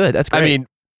 That's good. That's great. I mean,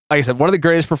 like I said, one of the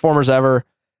greatest performers ever.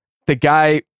 The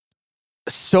guy,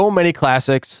 so many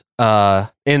classics in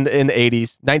the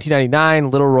 80s.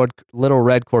 1999, Little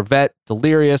Red Corvette,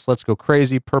 Delirious, Let's Go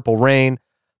Crazy, Purple Rain.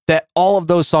 That all of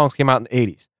those songs came out in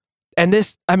the 80s. And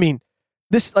this,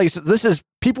 like I said, this is,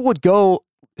 people would go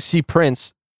see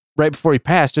Prince right before he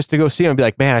passed just to go see him and be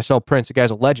like, man, I saw Prince. The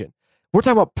guy's a legend. We're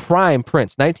talking about prime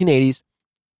Prince, 1980s.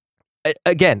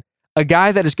 Again, a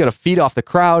guy that is going to feed off the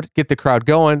crowd, get the crowd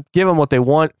going, give them what they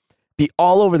want, be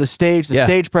all over the stage,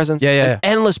 stage presence, an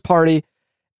endless party.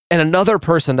 And another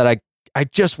person that I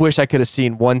just wish I could have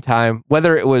seen one time,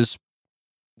 whether it was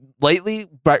lately,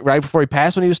 right before he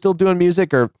passed when he was still doing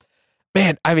music, or,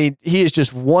 man, I mean, he is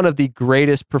just one of the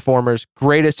greatest performers,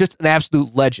 just an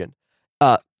absolute legend.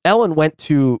 Ellen went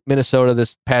to Minnesota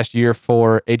this past year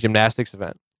for a gymnastics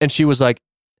event, and she was like,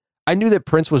 I knew that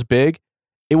Prince was big.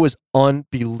 It was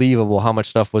unbelievable how much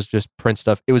stuff was just Prince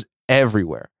stuff. It was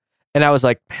everywhere. And I was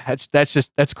like, that's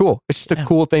cool. It's just a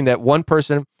cool thing that one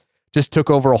person just took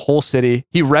over a whole city.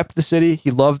 He repped the city.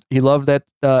 He loved that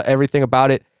everything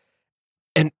about it.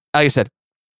 And like I said,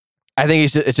 I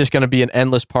think it's just going to be an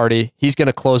endless party. He's going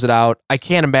to close it out. I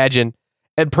can't imagine.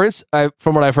 And Prince,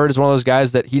 from what I've heard, is one of those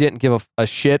guys that he didn't give a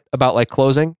shit about like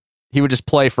closing. He would just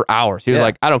play for hours. He was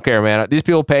like, I don't care, man. These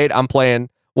people paid. I'm playing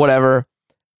whatever.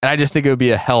 And I just think it would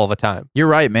be a hell of a time. You're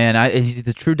right, man. He's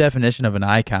the true definition of an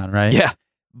icon, right? Yeah.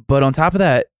 But on top of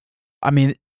that, I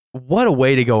mean, what a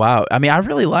way to go out. I mean, I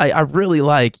really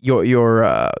like your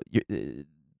the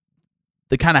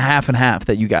kind of half and half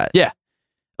that you got. Yeah.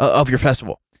 Of your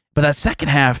festival. But that second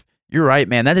half, you're right,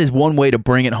 man. That is one way to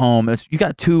bring it home. You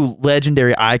got two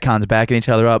legendary icons backing each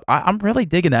other up. I'm really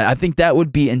digging that. I think that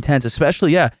would be intense,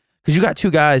 especially, because you got two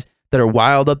guys that are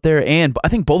wild up there, and I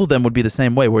think both of them would be the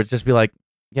same way, where it'd just be like,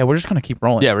 yeah, we're just going to keep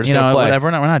rolling. Yeah, we're just going to play. Whatever.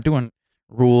 We're not doing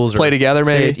rules. Play together,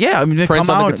 maybe. Yeah, I mean, they come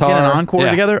out and get an encore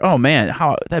together. Oh, man,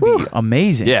 that'd be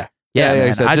amazing. Yeah.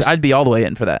 Man, I'd be all the way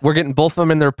in for that. We're getting both of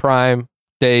them in their prime.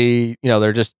 They're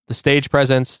just the stage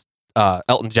presence.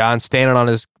 Elton John standing on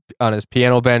his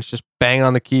piano bench, just banging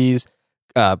on the keys.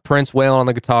 Prince wailing on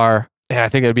the guitar. And I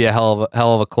think it'd be a hell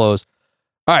of a close.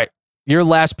 All right, your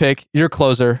last pick, your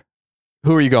closer.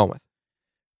 Who are you going with?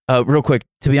 Real quick,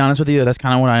 to be honest with you, that's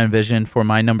kind of what I envisioned for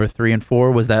my number 3 and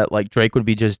 4, was that like Drake would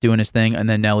be just doing his thing, and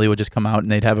then Nelly would just come out and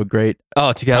they'd have a great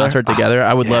concert together.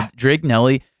 I would love Drake,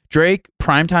 Nelly, Drake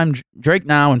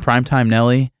now and primetime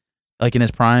Nelly, like in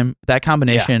his prime. That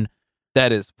combination,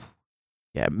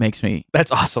 it makes me.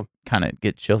 That's awesome. Kind of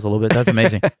get chills a little bit. That's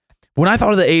amazing. When I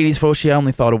thought of the 80s, Foshi, I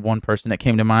only thought of one person that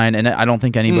came to mind, and I don't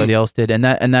think anybody else did. And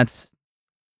that's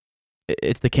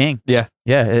it's the King. Yeah.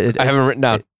 I haven't written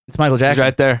down. It's Michael Jackson. He's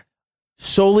right there.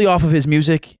 Solely off of his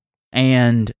music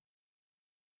and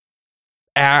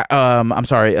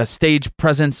a stage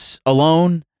presence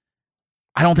alone,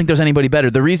 I don't think there's anybody better.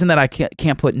 The reason that I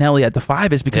can't put Nelly at the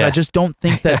 5 is because I just don't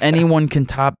think that anyone can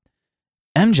top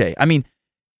MJ. I mean,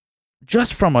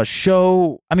 just from a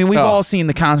show, I mean, we've all seen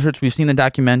the concerts, we've seen the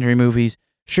documentary movies.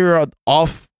 Sure,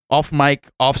 off mic,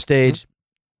 off stage,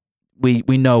 we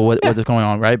know what's going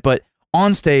on, right? But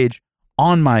on stage,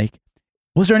 on mic,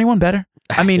 was there anyone better?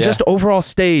 I mean, just overall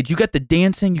stage, you get the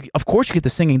dancing, of course you get the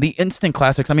singing, the instant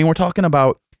classics. I mean, we're talking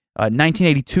about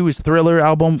 1982's Thriller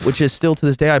album, which is still to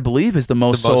this day, I believe, is the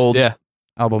most sold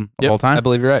album of all time. I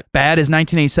believe you're right. Bad is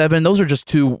 1987. Those are just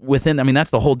two within, I mean,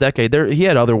 that's the whole decade. He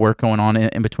had other work going on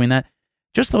in between that.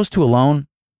 Just those two alone,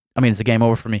 I mean, it's a game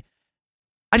over for me.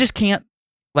 I just can't,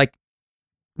 like,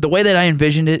 the way that I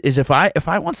envisioned it is if I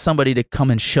want somebody to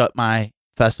come and shut my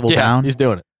festival down. He's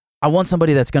doing it. I want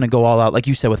somebody that's going to go all out, like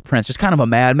you said with Prince, just kind of a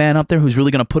madman up there who's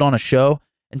really going to put on a show.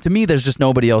 And to me, there's just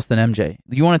nobody else than MJ.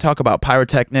 You want to talk about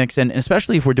pyrotechnics, and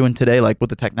especially if we're doing today, like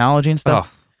with the technology and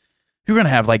stuff, you're going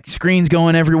to have like screens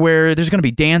going everywhere. There's going to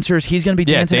be dancers. He's going to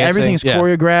be dancing. Everything's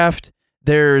choreographed.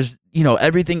 There's,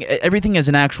 everything is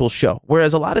an actual show.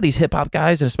 Whereas a lot of these hip hop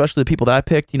guys, and especially the people that I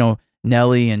picked,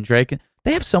 Nelly and Drake,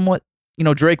 they have somewhat,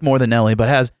 Drake more than Nelly, but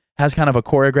has kind of a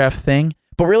choreographed thing.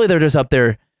 But really, they're just up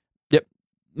there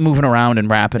moving around and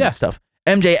rapping and stuff.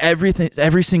 MJ,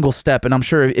 every single step, and I'm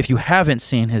sure if you haven't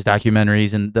seen his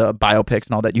documentaries and the biopics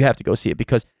and all that, you have to go see it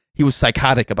because he was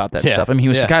psychotic about that stuff. I mean, he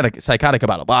was psychotic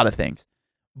about a lot of things.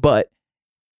 But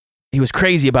He was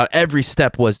crazy about every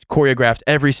step was choreographed.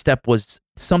 Every step was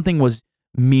something was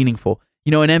meaningful.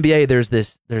 In NBA, there's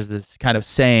this kind of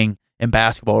saying in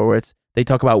basketball where they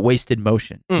talk about wasted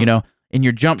motion. In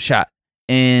your jump shot,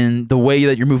 in the way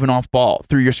that you're moving off ball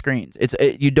through your screens.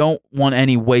 You don't want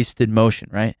any wasted motion,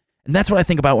 right? And that's what I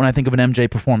think about when I think of an MJ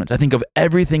performance. I think of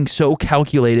everything so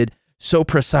calculated, so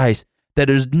precise that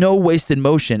there's no wasted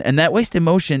motion. And that wasted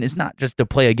motion is not just to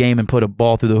play a game and put a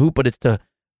ball through the hoop, but it's to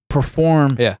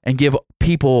perform and give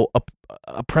people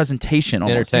a presentation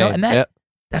almost. And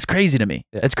that's crazy to me.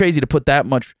 It's crazy to put that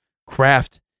much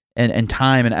craft and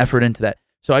time and effort into that.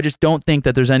 So I just don't think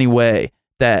that there's any way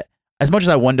that, as much as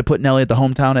I wanted to put Nelly at the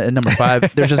hometown at number 5,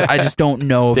 I just don't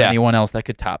know of anyone else that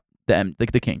could top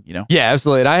the king, Yeah,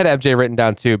 absolutely. And I had MJ written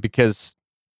down too, because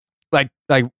like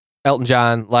Elton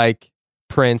John, like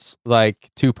Prince, like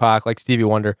Tupac, like Stevie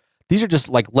Wonder, these are just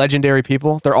like legendary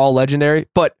people. They're all legendary,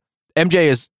 but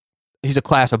MJ he's a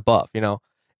class above, I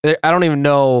don't even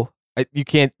know,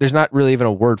 there's not really even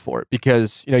a word for it,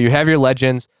 because, you have your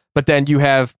legends, but then you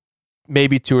have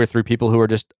maybe 2 or 3 people who are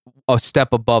just a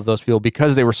step above those people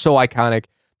because they were so iconic.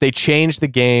 They changed the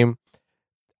game.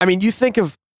 I mean, you think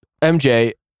of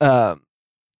MJ, and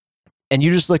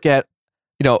you just look at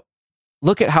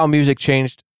how music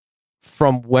changed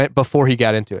from before he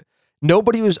got into it.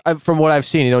 Nobody was, from what I've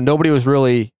seen, nobody was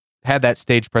really had that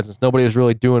stage presence. Nobody was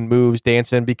really doing moves,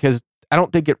 dancing, because I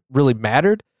don't think it really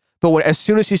mattered. But as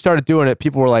soon as he started doing it,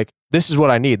 people were like, "This is what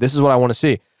I need. This is what I want to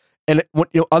see." And when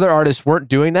other artists weren't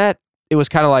doing that, it was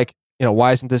kind of like,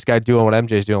 why isn't this guy doing what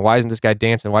MJ's doing? Why isn't this guy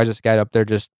dancing? Why is this guy up there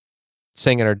just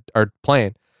singing or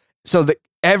playing? So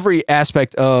every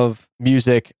aspect of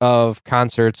music, of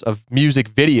concerts, of music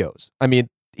videos. I mean,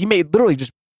 he made literally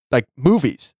just like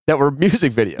movies that were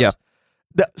music videos. Yeah.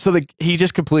 So he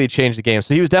just completely changed the game.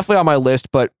 So he was definitely on my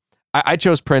list, but I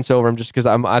chose Prince over him just because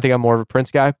I think I'm more of a Prince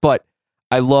guy. But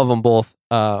I love them both.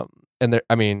 And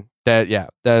that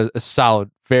is a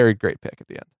solid, very great pick at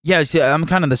the end. Yeah, see, I'm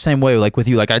kind of the same way, like with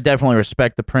you. Like, I definitely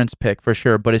respect the Prince pick for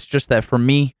sure, but it's just that for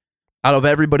me, out of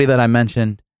everybody that I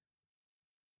mentioned,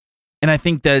 and I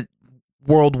think that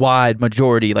worldwide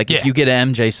majority, like if you get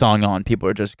an MJ song on, people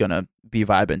are just gonna be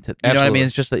vibing to. You know what I mean?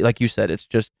 It's just like you said, it's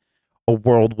just a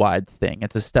worldwide thing.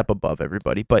 It's a step above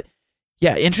everybody. But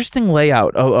yeah, interesting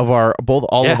layout of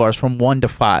all of ours from 1 to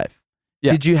 5.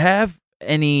 Yeah. Did you have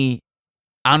any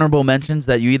honorable mentions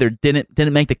that you either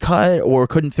didn't make the cut or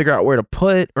couldn't figure out where to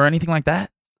put or anything like that?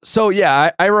 So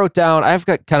yeah, I wrote down, I've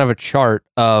got kind of a chart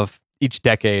of each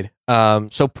decade.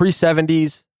 So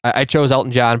pre-70s, I chose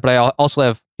Elton John, but I also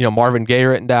have, Marvin Gaye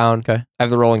written down. Okay. I have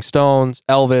the Rolling Stones,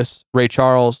 Elvis, Ray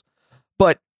Charles,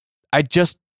 but I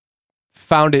just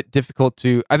found it difficult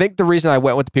I think the reason I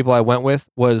went with the people I went with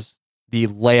was the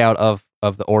layout of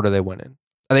the order they went in.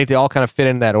 I think they all kind of fit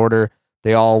in that order.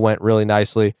 They all went really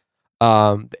nicely.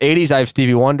 The 80s, I have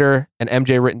Stevie Wonder and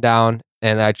MJ written down,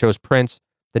 and I chose Prince.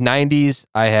 The 90s,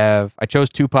 I chose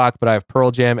Tupac, but I have Pearl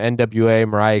Jam, NWA,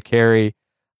 Mariah Carey,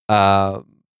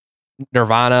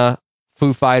 Nirvana,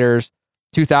 Foo Fighters.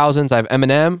 2000s, I have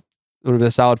Eminem. It would have been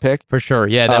a solid pick. For sure.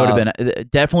 Yeah, that would have been,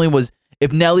 it definitely was,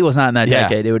 if Nelly was not in that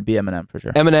decade, it would be Eminem for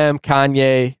sure. Eminem,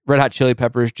 Kanye, Red Hot Chili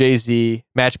Peppers, Jay-Z,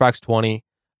 Matchbox 20.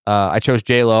 I chose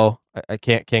J-Lo. I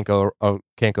can't go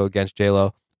against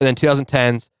J-Lo. And then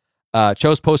 2010s,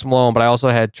 chose Post Malone, but I also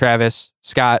had Travis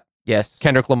Scott,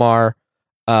 Kendrick Lamar,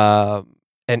 and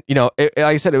like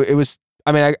I said, it was.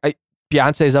 I mean,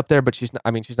 Beyonce's up there, but she's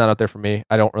not up there for me.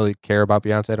 I don't really care about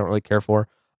Beyonce. I don't really care for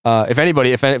her. If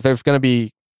there's going to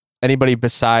be anybody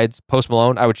besides Post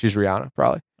Malone, I would choose Rihanna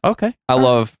probably. Okay, I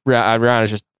love Rihanna.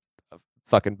 Rihanna's just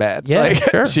fucking bad. Yeah,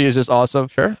 sure. She is just awesome.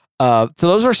 Sure. So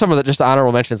those are some of the just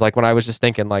honorable mentions. Like when I was just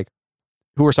thinking, like,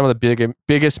 who are some of the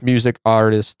biggest music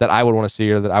artists that I would want to see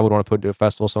or that I would want to put into a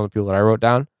festival? Some of the people that I wrote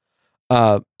down.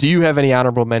 Do you have any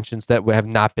honorable mentions that have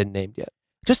not been named yet?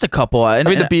 Just a couple. The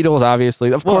Beatles,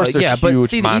 obviously, of course. They're huge, but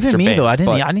see, even me though, I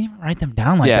didn't even write them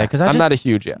down like that because I'm not a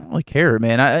huge. I don't really care,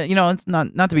 man. It's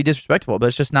not to be disrespectful, but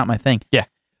it's just not my thing. Yeah.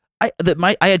 I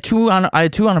had two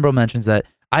honorable mentions that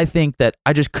I think that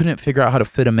I just couldn't figure out how to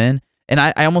fit them in, and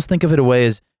I almost think of it a way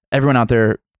as everyone out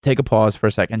there, take a pause for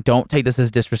a second. Don't take this as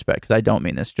disrespect because I don't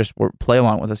mean this. Just play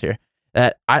along with us here.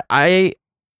 That I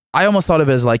almost thought of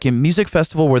it as like a music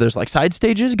festival where there's like side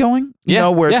stages going,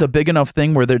 where it's a big enough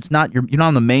thing where it's not you're not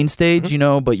on the main stage,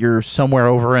 but you're somewhere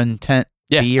over in tent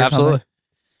B or absolutely. Something.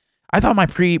 I thought my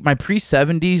pre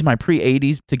 70s, my pre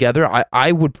 80s together,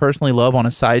 I would personally love on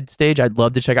a side stage. I'd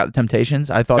love to check out the Temptations.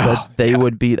 I thought that they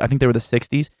would be. I think they were the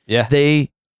 60s. Yeah,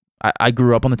 I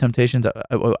grew up on the Temptations.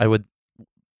 I would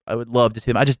love to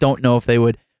see them. I just don't know if they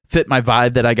would fit my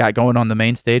vibe that I got going on the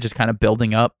main stage, is kind of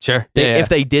building up. Sure. If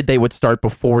they did, they would start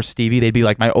before Stevie. They'd be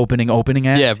like my opening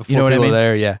act. Yeah, before you know what I mean?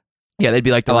 There, yeah. Yeah, they'd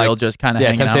be like the real just kind of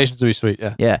hanging Temptations out. would be sweet,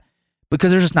 yeah. Yeah,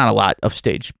 because there's just not a lot of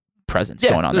stage presence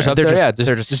going on there.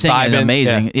 They're just singing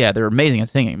amazing. Yeah, they're amazing at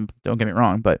singing. Don't get me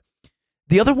wrong, but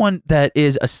the other one that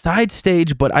is a side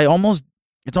stage, but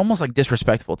it's almost like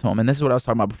disrespectful to him. And this is what I was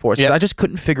talking about before. Because I just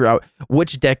couldn't figure out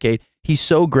which decade. He's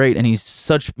so great, and he's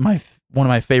such one of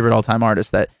my favorite all time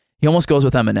artists that he almost goes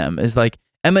with Eminem. Is like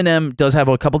Eminem does have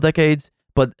a couple decades,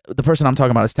 but the person I'm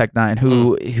talking about is Tech Nine,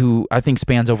 who I think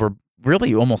spans over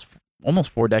really almost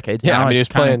 4 decades. Yeah, now. I mean, it's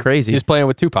kind of crazy. He's playing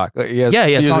with Tupac. He has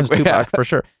songs with Tupac for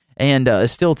sure. And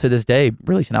still to this day,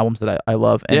 releasing albums that I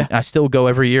love. And I still go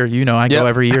every year. I go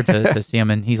every year to see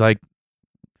him, and he's like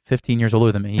 15 years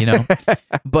older than me,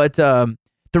 But the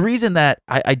reason that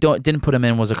I didn't put him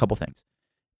in was a couple things.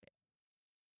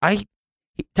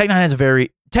 Tech Nine has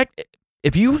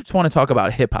if you just want to talk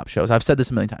about hip hop shows, I've said this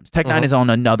a million times. Tech Nine is on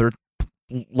another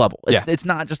level. It's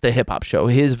not just a hip hop show.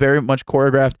 He is very much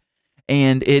choreographed,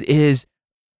 and it is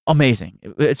amazing.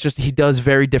 It's just he does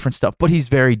very different stuff, but he's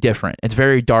very different. It's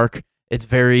very dark. It's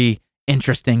very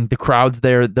interesting. The crowd's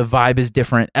there. The vibe is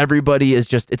different. Everybody is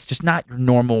it's just not your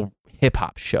normal hip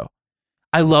hop show.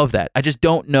 I love that. I just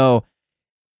don't know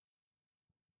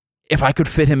if I could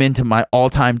fit him into my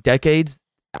all-time decades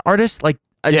artists. Like,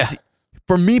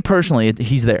 for me personally,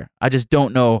 he's there. I just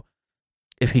don't know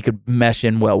if he could mesh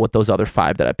in well with those other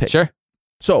 5 that I picked. Sure.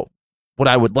 So what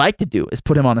I would like to do is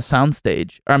put him on a side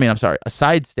stage,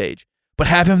 but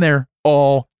have him there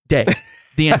all day.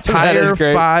 The entire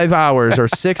 5 hours or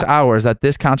 6 hours that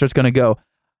this concert's going to go.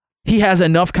 He has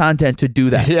enough content to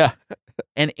do that. Yeah.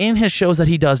 And in his shows that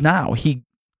he does now, he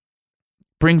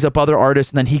brings up other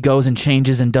artists, and then he goes and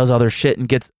changes and does other shit and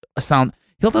gets a sound.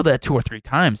 He'll do that 2 or 3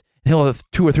 times. And he'll have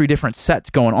 2 or 3 different sets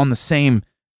going on the same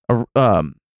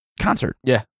concert.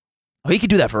 Yeah. Well, he could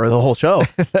do that for the whole show.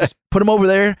 Just put him over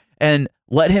there and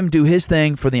let him do his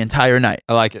thing for the entire night.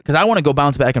 I like it. Because I want to go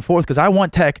bounce back and forth, because I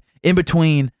want Tech in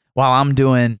between while I'm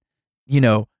doing,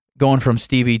 going from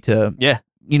Stevie to,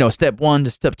 step 1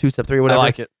 to step 2, step 3, whatever. I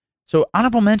like it. So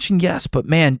honorable mention, yes, but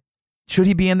man, should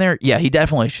he be in there? Yeah, he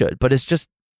definitely should. But it's just,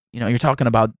 you're talking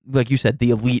about, like you said, the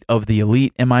elite of the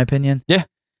elite, in my opinion. Yeah.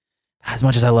 As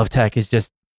much as I love Tech, it's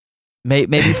just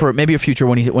maybe a future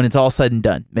when it's all said and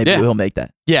done. Maybe we'll make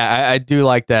that. Yeah, I do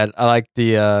like that. I like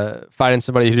the finding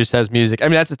somebody who just has music. I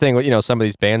mean, that's the thing. Some of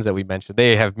these bands that we mentioned,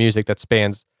 they have music that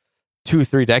spans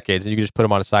 2-3 decades, and you can just put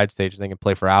them on a side stage and they can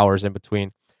play for hours in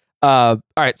between. All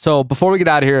right, so before we get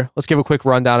out of here, let's give a quick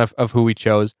rundown of who we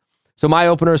chose. So my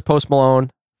opener is Post Malone,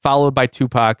 followed by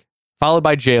Tupac, followed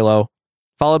by J-Lo,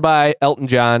 folled by Elton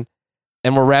John,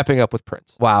 and we're wrapping up with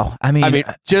Prince. Wow. I mean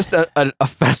just a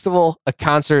festival, a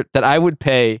concert that I would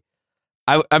pay.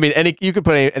 You could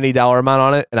put any dollar amount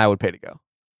on it, and I would pay to go.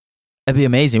 That'd be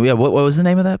amazing. Yeah. What was the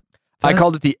name of that? I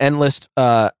called it the Endless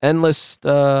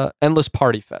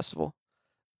Party Festival.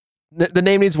 The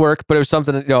name needs work, but it was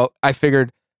something that, I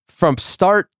figured from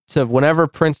start to whenever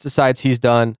Prince decides he's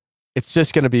done, it's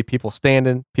just going to be people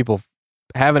standing, people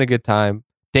having a good time,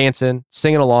 dancing,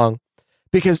 singing along.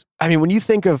 Because, when you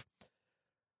think of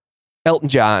Elton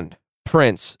John,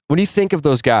 Prince, when you think of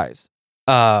those guys,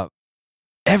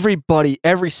 everybody,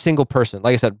 every single person,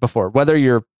 like I said before, whether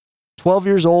you're 12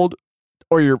 years old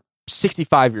or you're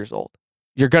 65 years old,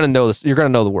 you're going to know this, you're going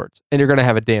to know the words, and you're going to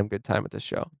have a damn good time at this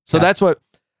show. So that's what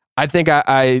I think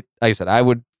like I said, I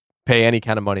would pay any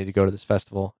kind of money to go to this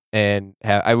festival, and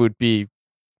I would be,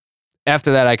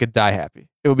 after that, I could die happy.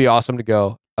 It would be awesome to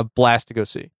go, a blast to go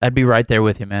see. I'd be right there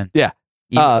with you, man. Yeah.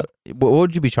 What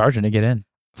would you be charging to get in?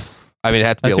 It would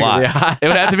have to be a lot. It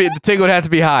would have to be, the ticket would have to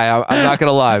be high. I'm not going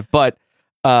to lie, but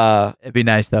it'd be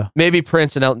nice though. Maybe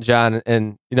Prince and Elton John,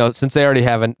 and since they already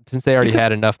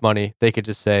had enough money, they could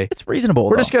just say it's reasonable.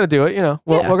 We're just going to do it.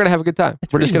 We're going to have a good time.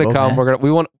 We're just going to come.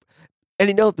 Man.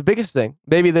 And the biggest thing,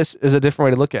 maybe this is a different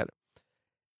way to look at it.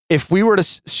 If we were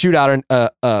to shoot out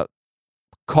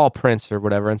call Prince or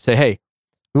whatever and say, hey,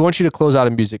 we want you to close out a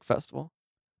music festival.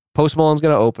 Post Malone's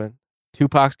going to open.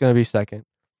 Tupac's going to be second.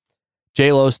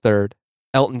 J-Lo's third.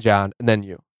 Elton John, and then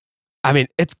you.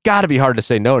 It's got to be hard to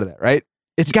say no to that, right?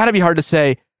 It's got to be hard to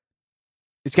sit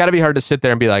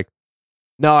there and be like,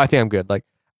 no, I think I'm good. Like,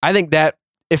 I think that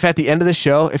if at the end of the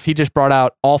show, if he just brought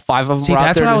out all 5 of them were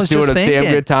out there just doing a damn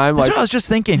good time. That's what I was just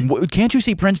thinking. Can't you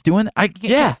see Prince doing that?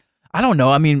 Yeah. I don't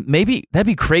know. Maybe that'd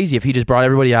be crazy if he just brought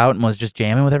everybody out and was just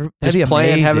jamming with everybody. Just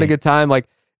playing, having a good time. Like,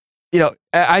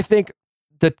 I think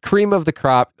the cream of the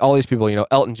crop, all these people,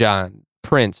 Elton John,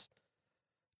 Prince,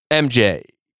 MJ,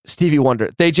 Stevie Wonder,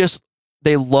 they just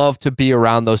they love to be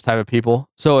around those type of people.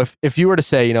 So if you were to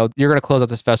say, you're going to close out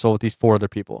this festival with these 4 other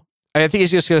people, I think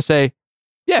he's just going to say,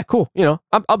 yeah, cool.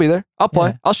 I'll be there. I'll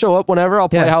play. Yeah. I'll show up whenever. I'll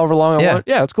play however long I want.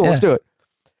 Yeah, it's cool. Let's do it.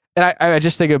 And I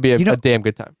just think it would be a damn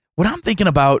good time. What I'm thinking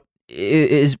about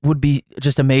would be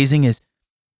just amazing is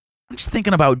I'm just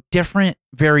thinking about different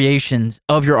variations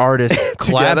of your artist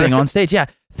collabing on stage. Yeah.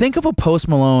 Think of a Post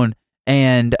Malone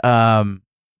and I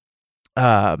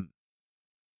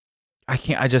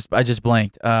just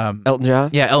blanked. Elton John?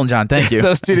 Yeah, Elton John. Thank you.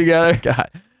 Those two together. God.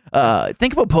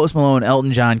 Think of a Post Malone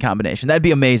Elton John combination. That'd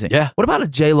be amazing. Yeah. What about a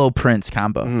J-Lo Prince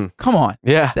combo? Come on.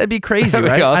 Yeah. That'd be crazy, That'd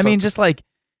right? be awesome. I mean, just like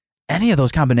any of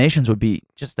those combinations would be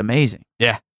just amazing.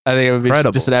 Yeah. I think it would be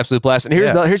just an absolute blast. And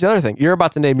here's the other thing. You're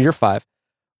about to name your 5.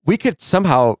 We could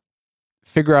somehow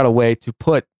figure out a way to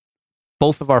put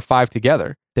both of our 5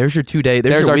 together. There's your 2-day.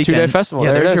 There's our 2-day festival.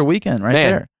 Yeah, there's your weekend right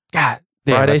there. God,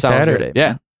 Friday, Saturday.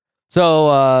 Yeah.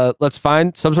 So let's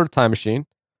find some sort of time machine.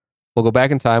 We'll go back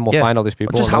in time. We'll find all these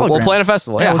people. We'll plan a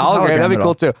festival. Yeah, hologram. That'd be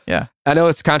cool too. Yeah. I know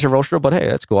it's controversial, but hey,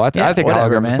 that's cool. I think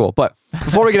hologram is cool. But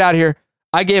before we get out of here,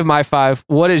 I gave my 5.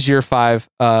 What is your 5?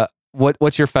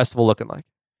 What's your festival looking like?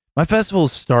 My festival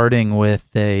is starting with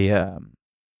an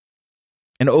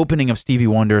opening of Stevie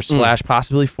Wonder /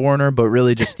 possibly Foreigner, but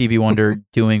really just Stevie Wonder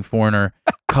doing Foreigner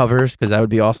covers, because that would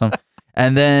be awesome.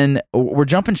 And then we're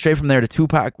jumping straight from there to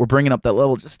Tupac. We're bringing up that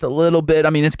level just a little bit. I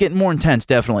mean, it's getting more intense,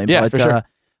 definitely. Yeah, but, for sure.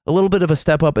 A little bit of a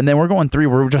step up. And then we're going 3.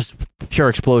 We're just pure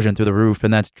explosion through the roof.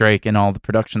 And that's Drake and all the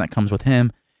production that comes with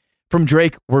him. From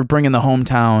Drake, we're bringing the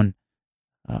hometown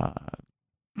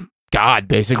God,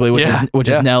 basically, which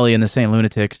is Nelly and the Saint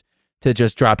Lunatics, to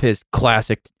just drop his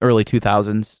classic early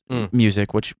 2000s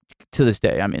music, which to this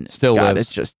day, I mean, still lives.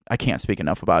 It's just, I can't speak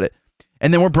enough about it.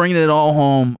 And then we're bringing it all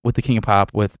home with the King of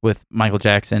Pop, with Michael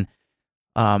Jackson.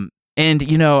 And,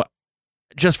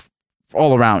 just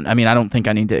all around, I mean, I don't think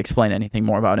I need to explain anything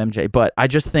more about MJ, but I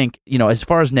just think, as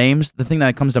far as names, the thing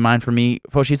that comes to mind for me,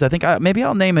 Foshies, I think maybe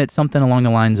I'll name it something along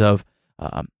the lines of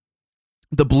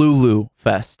the Blue Lou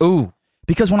Fest. Ooh.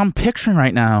 Because what I'm picturing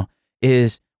right now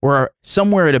is we're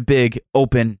somewhere at a big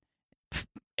open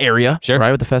area,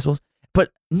 right, with the festivals.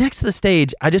 But next to the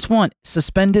stage, I just want,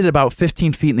 suspended about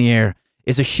 15 feet in the air,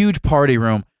 is a huge party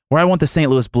room where I want the St.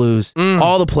 Louis Blues,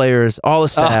 all the players, all the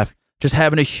staff, just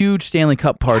having a huge Stanley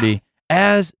Cup party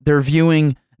as they're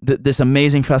viewing this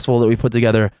amazing festival that we put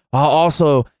together, while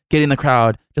also getting the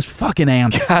crowd just fucking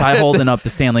amped by holding up the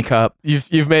Stanley Cup.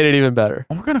 You've made it even better.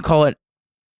 And we're going to call it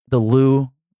the Blue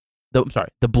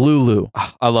Lou.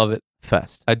 Oh, I love it.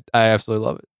 Fest. I absolutely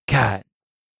love it. God,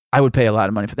 I would pay a lot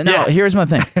of money for that. Now, here's my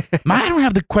thing. I don't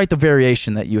have quite the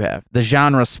variation that you have, the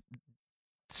genre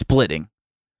splitting.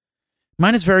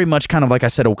 Mine is very much kind of, like I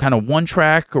said, a kind of 1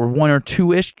 track or 1 or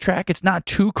 2-ish track. It's not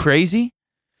too crazy.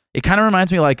 It kind of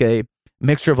reminds me like a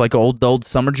mixture of like old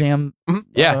Summer Jam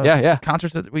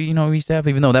concerts that we used to have,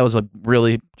 even though that was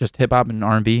really just hip hop and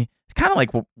R&B. It's kind of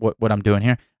like what I'm doing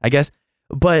here, I guess.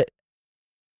 But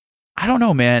I don't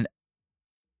know, man.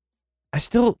 I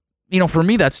still, for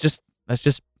me, that's just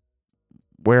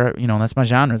where, that's my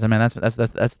genres. I mean, that's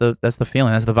the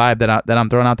feeling, that's the vibe that I'm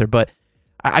throwing out there. But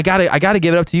I gotta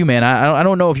give it up to you, man. I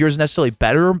don't know if yours is necessarily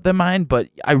better than mine, but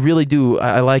I really do.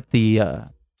 I like the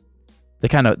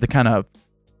kind of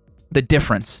the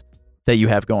difference that you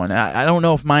have going. I don't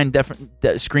know if mine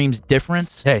screams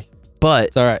difference. Hey, but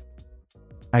it's all right.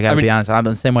 I gotta be honest. I'm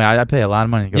the same way. I pay a lot of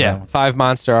money to go. Yeah, 5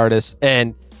 monster artists,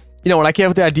 and when I came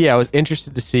up with the idea, I was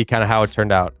interested to see kind of how it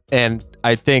turned out, and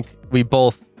I think we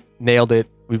both nailed it.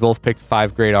 We both picked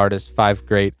 5 great artists, 5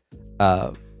 great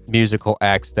musical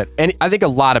acts and I think a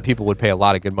lot of people would pay a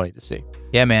lot of good money to see.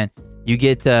 Yeah, man. You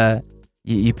get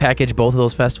you package both of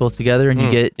those festivals together, and you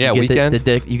get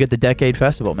the Decade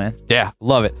Festival, man. Yeah,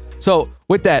 love it. So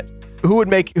with that, who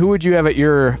would you have at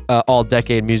your all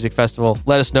Decade Music Festival?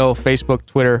 Let us know. Facebook,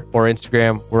 Twitter, or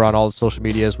Instagram. We're on all the social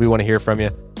medias. We want to hear from you.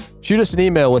 Shoot us an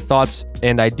email with thoughts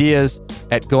and ideas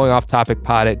at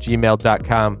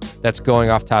goingofftopic.pod@gmail.com. That's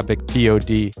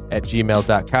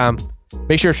goingofftopic.pod@gmail.com.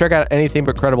 Make sure to check out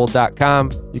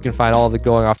anythingbutcredible.com. You can find all of the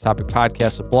Going Off Topic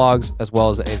podcasts and blogs, as well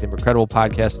as the Anything But Credible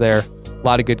podcast there. A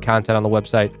lot of good content on the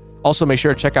website. Also, make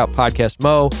sure to check out Podcast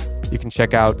Mo. You can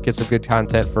get some good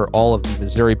content for all of the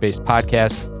Missouri-based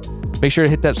podcasts. Make sure to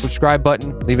hit that subscribe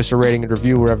button. Leave us a rating and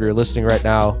review wherever you're listening right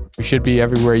now. We should be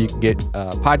everywhere you can get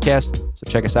podcasts,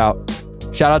 so check us out.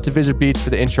 Shout out to Visit Beats for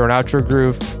the intro and outro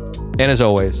groove. And as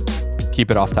always, keep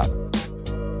it off topic.